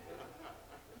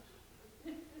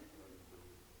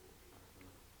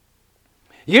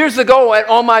 Years ago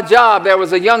on my job, there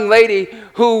was a young lady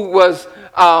who was,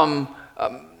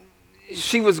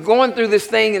 she was going through this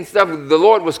thing and stuff. The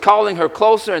Lord was calling her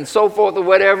closer and so forth or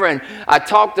whatever. And I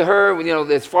talked to her,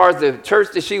 as far as the church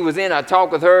that she was in, I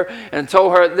talked with her and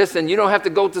told her, listen, you don't have to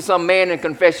go to some man and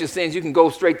confess your sins. You can go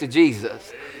straight to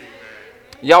Jesus.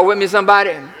 Y'all with me,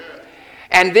 somebody?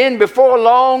 And then before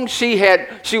long, she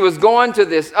was going to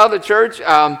this other church.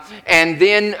 And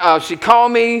then she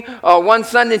called me one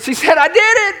Sunday and she said, I did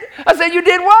it. I said, you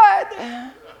did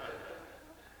what?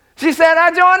 She said, I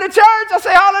joined the church. I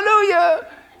said, hallelujah.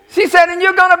 She said, and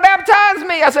you're going to baptize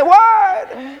me. I said,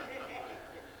 what?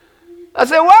 I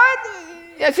said, what?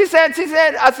 Yeah, she said,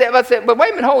 I said, but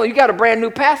wait a minute, hold on. You got a brand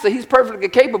new pastor. He's perfectly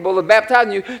capable of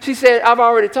baptizing you. She said, I've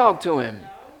already talked to him.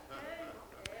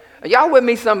 Are y'all with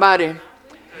me, somebody?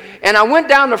 And I went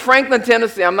down to Franklin,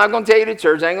 Tennessee. I'm not going to tell you the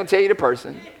church. I ain't going to tell you the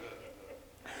person.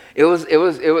 It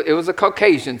was a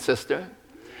Caucasian sister.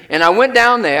 And I went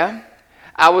down there.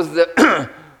 I was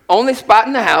the only spot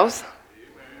in the house.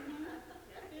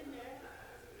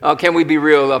 Oh, can we be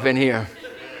real up in here?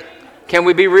 Can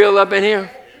we be real up in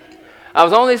here? I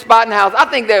was only spot in the house. I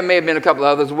think there may have been a couple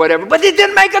others or whatever, but it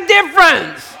didn't make a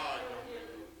difference.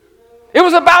 It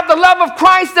was about the love of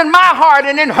Christ in my heart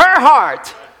and in her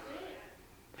heart.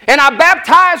 And I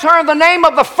baptized her in the name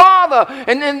of the Father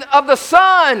and then of the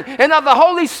Son and of the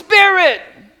Holy Spirit.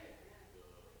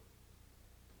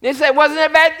 They said, wasn't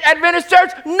it Adventist church?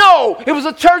 No, it was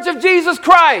a church of Jesus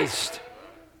Christ.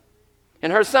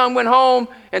 And her son went home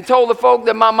and told the folk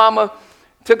that my mama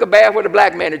took a bath with a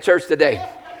black man at church today.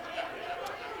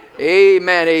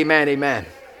 Amen, amen, amen.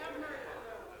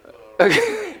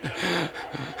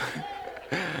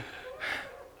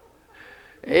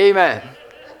 Amen.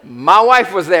 My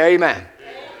wife was there, amen.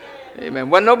 Amen.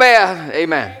 Wasn't no bath,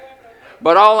 amen.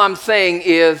 But all I'm saying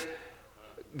is,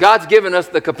 God's given us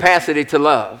the capacity to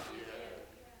love.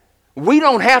 We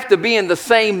don't have to be in the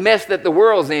same mess that the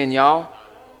world's in, y'all.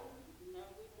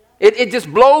 It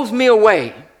just blows me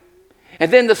away.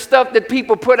 And then the stuff that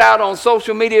people put out on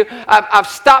social media, I've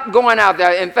stopped going out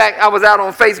there. In fact, I was out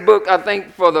on Facebook, I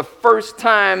think, for the first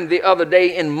time the other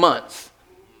day in months.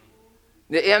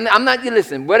 I'm not,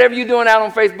 listen, whatever you're doing out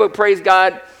on Facebook, praise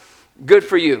God, good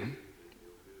for you.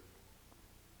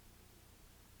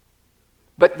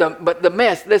 But the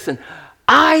mess, listen,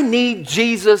 I need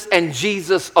Jesus and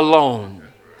Jesus alone.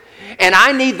 And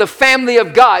I need the family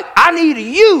of God. I need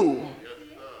you.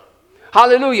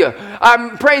 Hallelujah.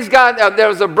 Praise God. There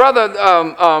was a brother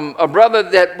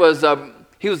that was,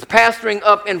 he was pastoring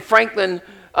up in Franklin,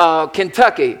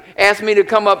 Kentucky. Asked me to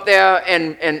come up there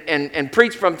and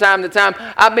preach from time to time.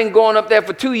 I've been going up there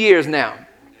for 2 years now.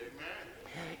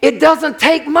 It doesn't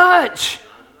take much.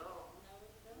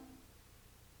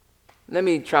 Let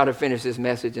me try to finish this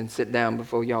message and sit down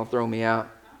before y'all throw me out.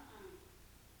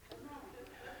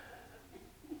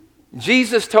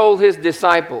 Jesus told his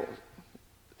disciples,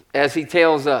 as he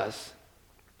tells us,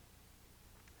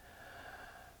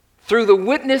 through the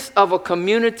witness of a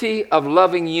community of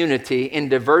loving unity in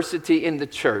diversity in the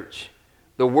church,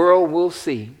 the world will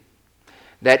see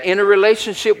that in a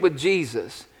relationship with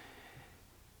Jesus,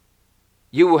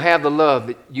 you will have the love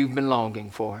that you've been longing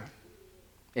for.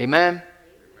 Amen?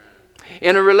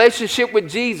 In a relationship with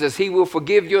Jesus, he will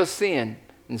forgive your sin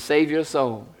and save your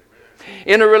soul.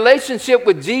 In a relationship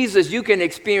with Jesus, you can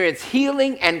experience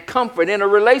healing and comfort. In a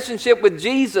relationship with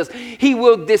Jesus, he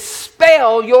will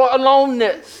dispel your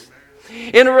aloneness.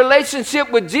 In a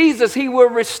relationship with Jesus, he will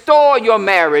restore your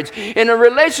marriage. In a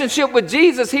relationship with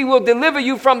Jesus, he will deliver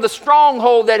you from the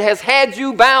stronghold that has had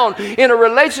you bound. In a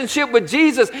relationship with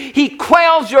Jesus, he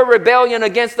quells your rebellion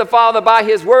against the Father by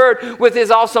his word with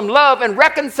his awesome love and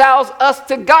reconciles us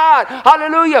to God.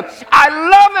 Hallelujah. I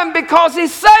love him because he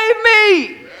saved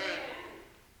me.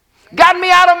 Got got me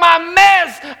out of my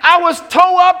mess. I was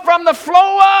toe up from the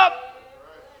floor up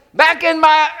back in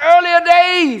my earlier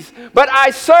days. But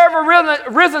I serve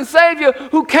a risen Savior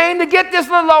who came to get this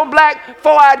little old black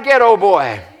four-eyed ghetto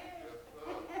boy.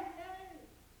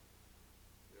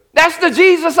 That's the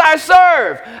Jesus I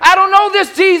serve. I don't know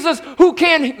this Jesus who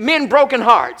can mend broken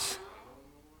hearts.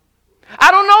 I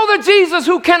don't know the Jesus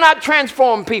who cannot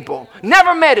transform people.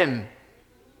 Never met him.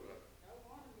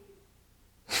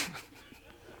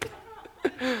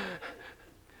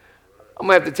 I'm going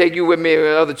to have to take you with me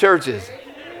to other churches.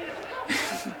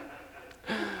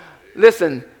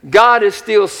 Listen, God is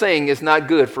still saying it's not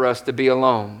good for us to be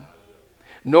alone.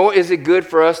 Nor is it good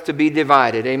for us to be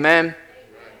divided. Amen?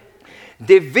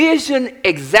 Division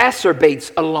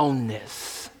exacerbates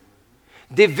aloneness.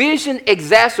 Division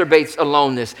exacerbates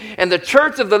aloneness. And the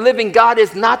church of the living God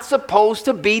is not supposed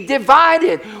to be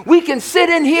divided. We can sit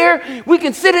in here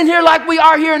like we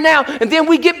are here now, and then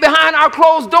we get behind our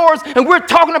closed doors and we're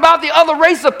talking about the other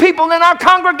race of people in our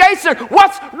congregation.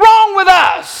 What's wrong with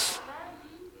us?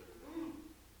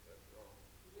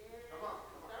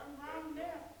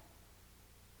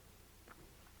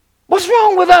 What's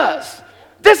wrong with us?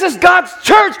 This is God's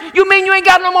church. You mean you ain't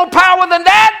got no more power than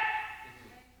that?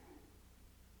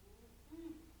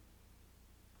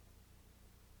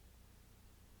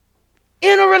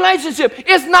 In a relationship,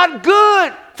 it's not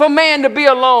good for man to be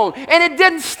alone. And it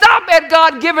didn't stop at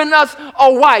God giving us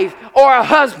a wife or a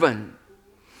husband.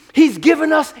 He's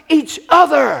given us each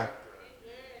other.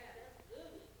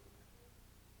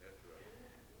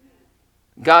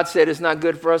 God said it's not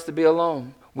good for us to be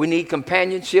alone. We need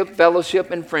companionship,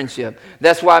 fellowship, and friendship.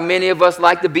 That's why many of us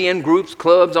like to be in groups,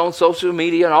 clubs, on social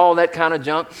media, and all that kind of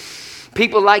junk.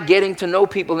 People like getting to know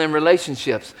people in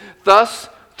relationships. Thus,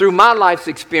 through my life's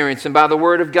experience and by the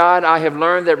Word of God, I have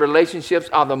learned that relationships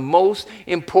are the most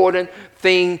important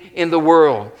thing in the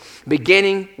world,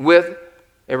 beginning with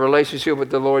a relationship with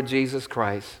the Lord Jesus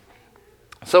Christ.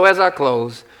 So as I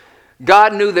close,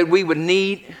 God knew that we would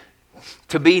need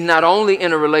to be not only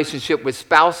in a relationship with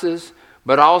spouses,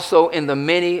 but also in the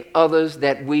many others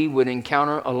that we would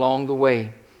encounter along the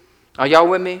way. Are y'all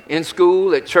with me? In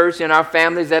school, at church, in our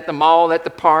families, at the mall, at the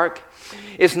park.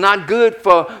 It's not good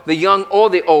for the young or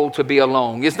the old to be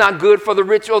alone. It's not good for the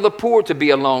rich or the poor to be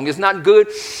alone. It's not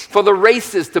good for the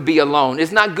races to be alone.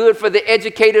 It's not good for the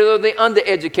educated or the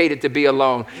undereducated to be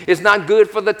alone. It's not good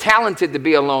for the talented to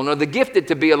be alone or the gifted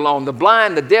to be alone, the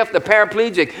blind, the deaf, the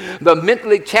paraplegic, the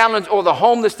mentally challenged or the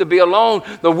homeless to be alone,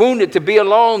 the wounded to be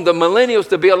alone, the millennials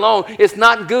to be alone. It's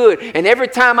not good. And every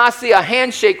time I see a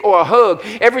handshake or a hug,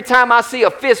 every time I see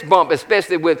a fist bump,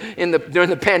 especially during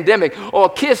the pandemic, or a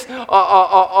kiss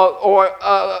or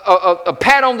a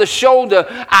pat on the shoulder,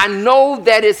 I know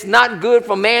that it's not good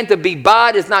for man to be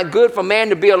bowed. It's not good for man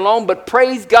to be alone. But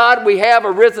praise God, we have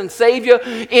a risen Savior.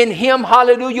 In Him,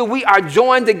 hallelujah, we are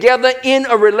joined together in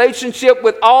a relationship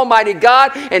with Almighty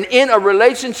God, and in a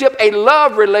relationship, a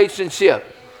love relationship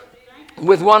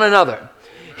with one another.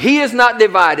 He is not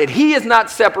divided. He is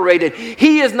not separated.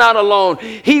 He is not alone.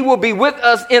 He will be with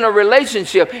us in a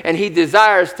relationship, and He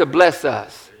desires to bless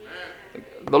us.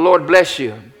 The Lord bless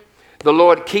you. The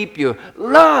Lord keep you.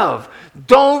 Love.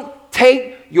 Don't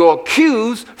take your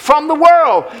cues from the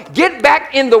world. Get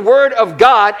back in the Word of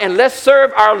God and let's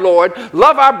serve our Lord,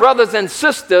 love our brothers and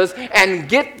sisters, and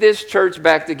get this church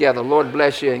back together. Lord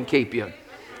bless you and keep you.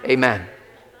 Amen.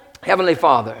 Heavenly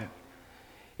Father,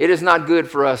 it is not good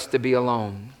for us to be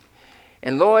alone.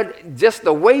 And Lord, just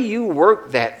the way you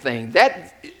work that thing,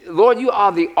 Lord, you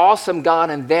are the awesome God,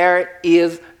 and there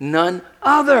is none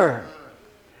other.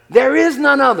 There is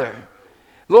none other.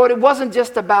 Lord, it wasn't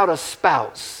just about a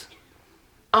spouse.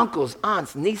 Uncles,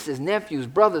 aunts, nieces, nephews,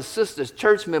 brothers, sisters,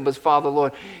 church members, Father,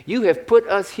 Lord. You have put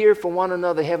us here for one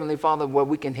another, Heavenly Father, where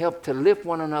we can help to lift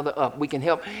one another up. We can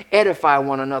help edify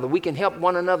one another. We can help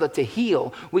one another to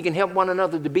heal. We can help one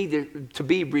another to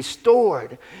be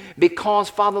restored. Because,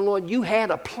 Father, Lord, you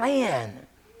had a plan.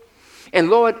 And,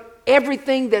 Lord,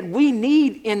 everything that we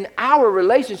need in our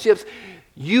relationships,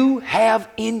 you have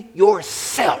in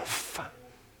yourself.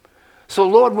 So,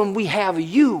 Lord, when we have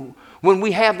you, when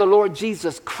we have the Lord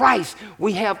Jesus Christ,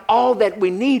 we have all that we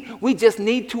need. We just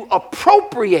need to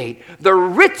appropriate the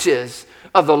riches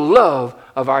of the love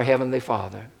of our Heavenly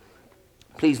Father.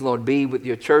 Please, Lord, be with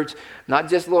your church, not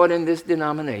just, Lord, in this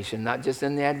denomination, not just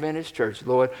in the Adventist church,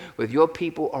 Lord, with your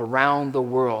people around the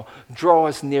world. Draw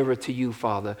us nearer to you,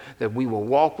 Father, that we will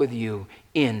walk with you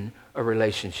in a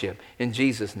relationship. In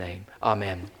Jesus' name,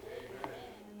 amen.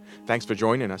 Thanks for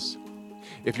joining us.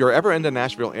 If you're ever in the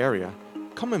Nashville area,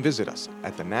 come and visit us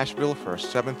at the Nashville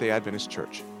First Seventh-day Adventist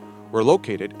Church. We're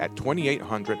located at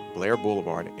 2800 Blair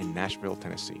Boulevard in Nashville,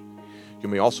 Tennessee. You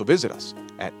may also visit us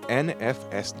at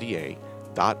nfsda.org.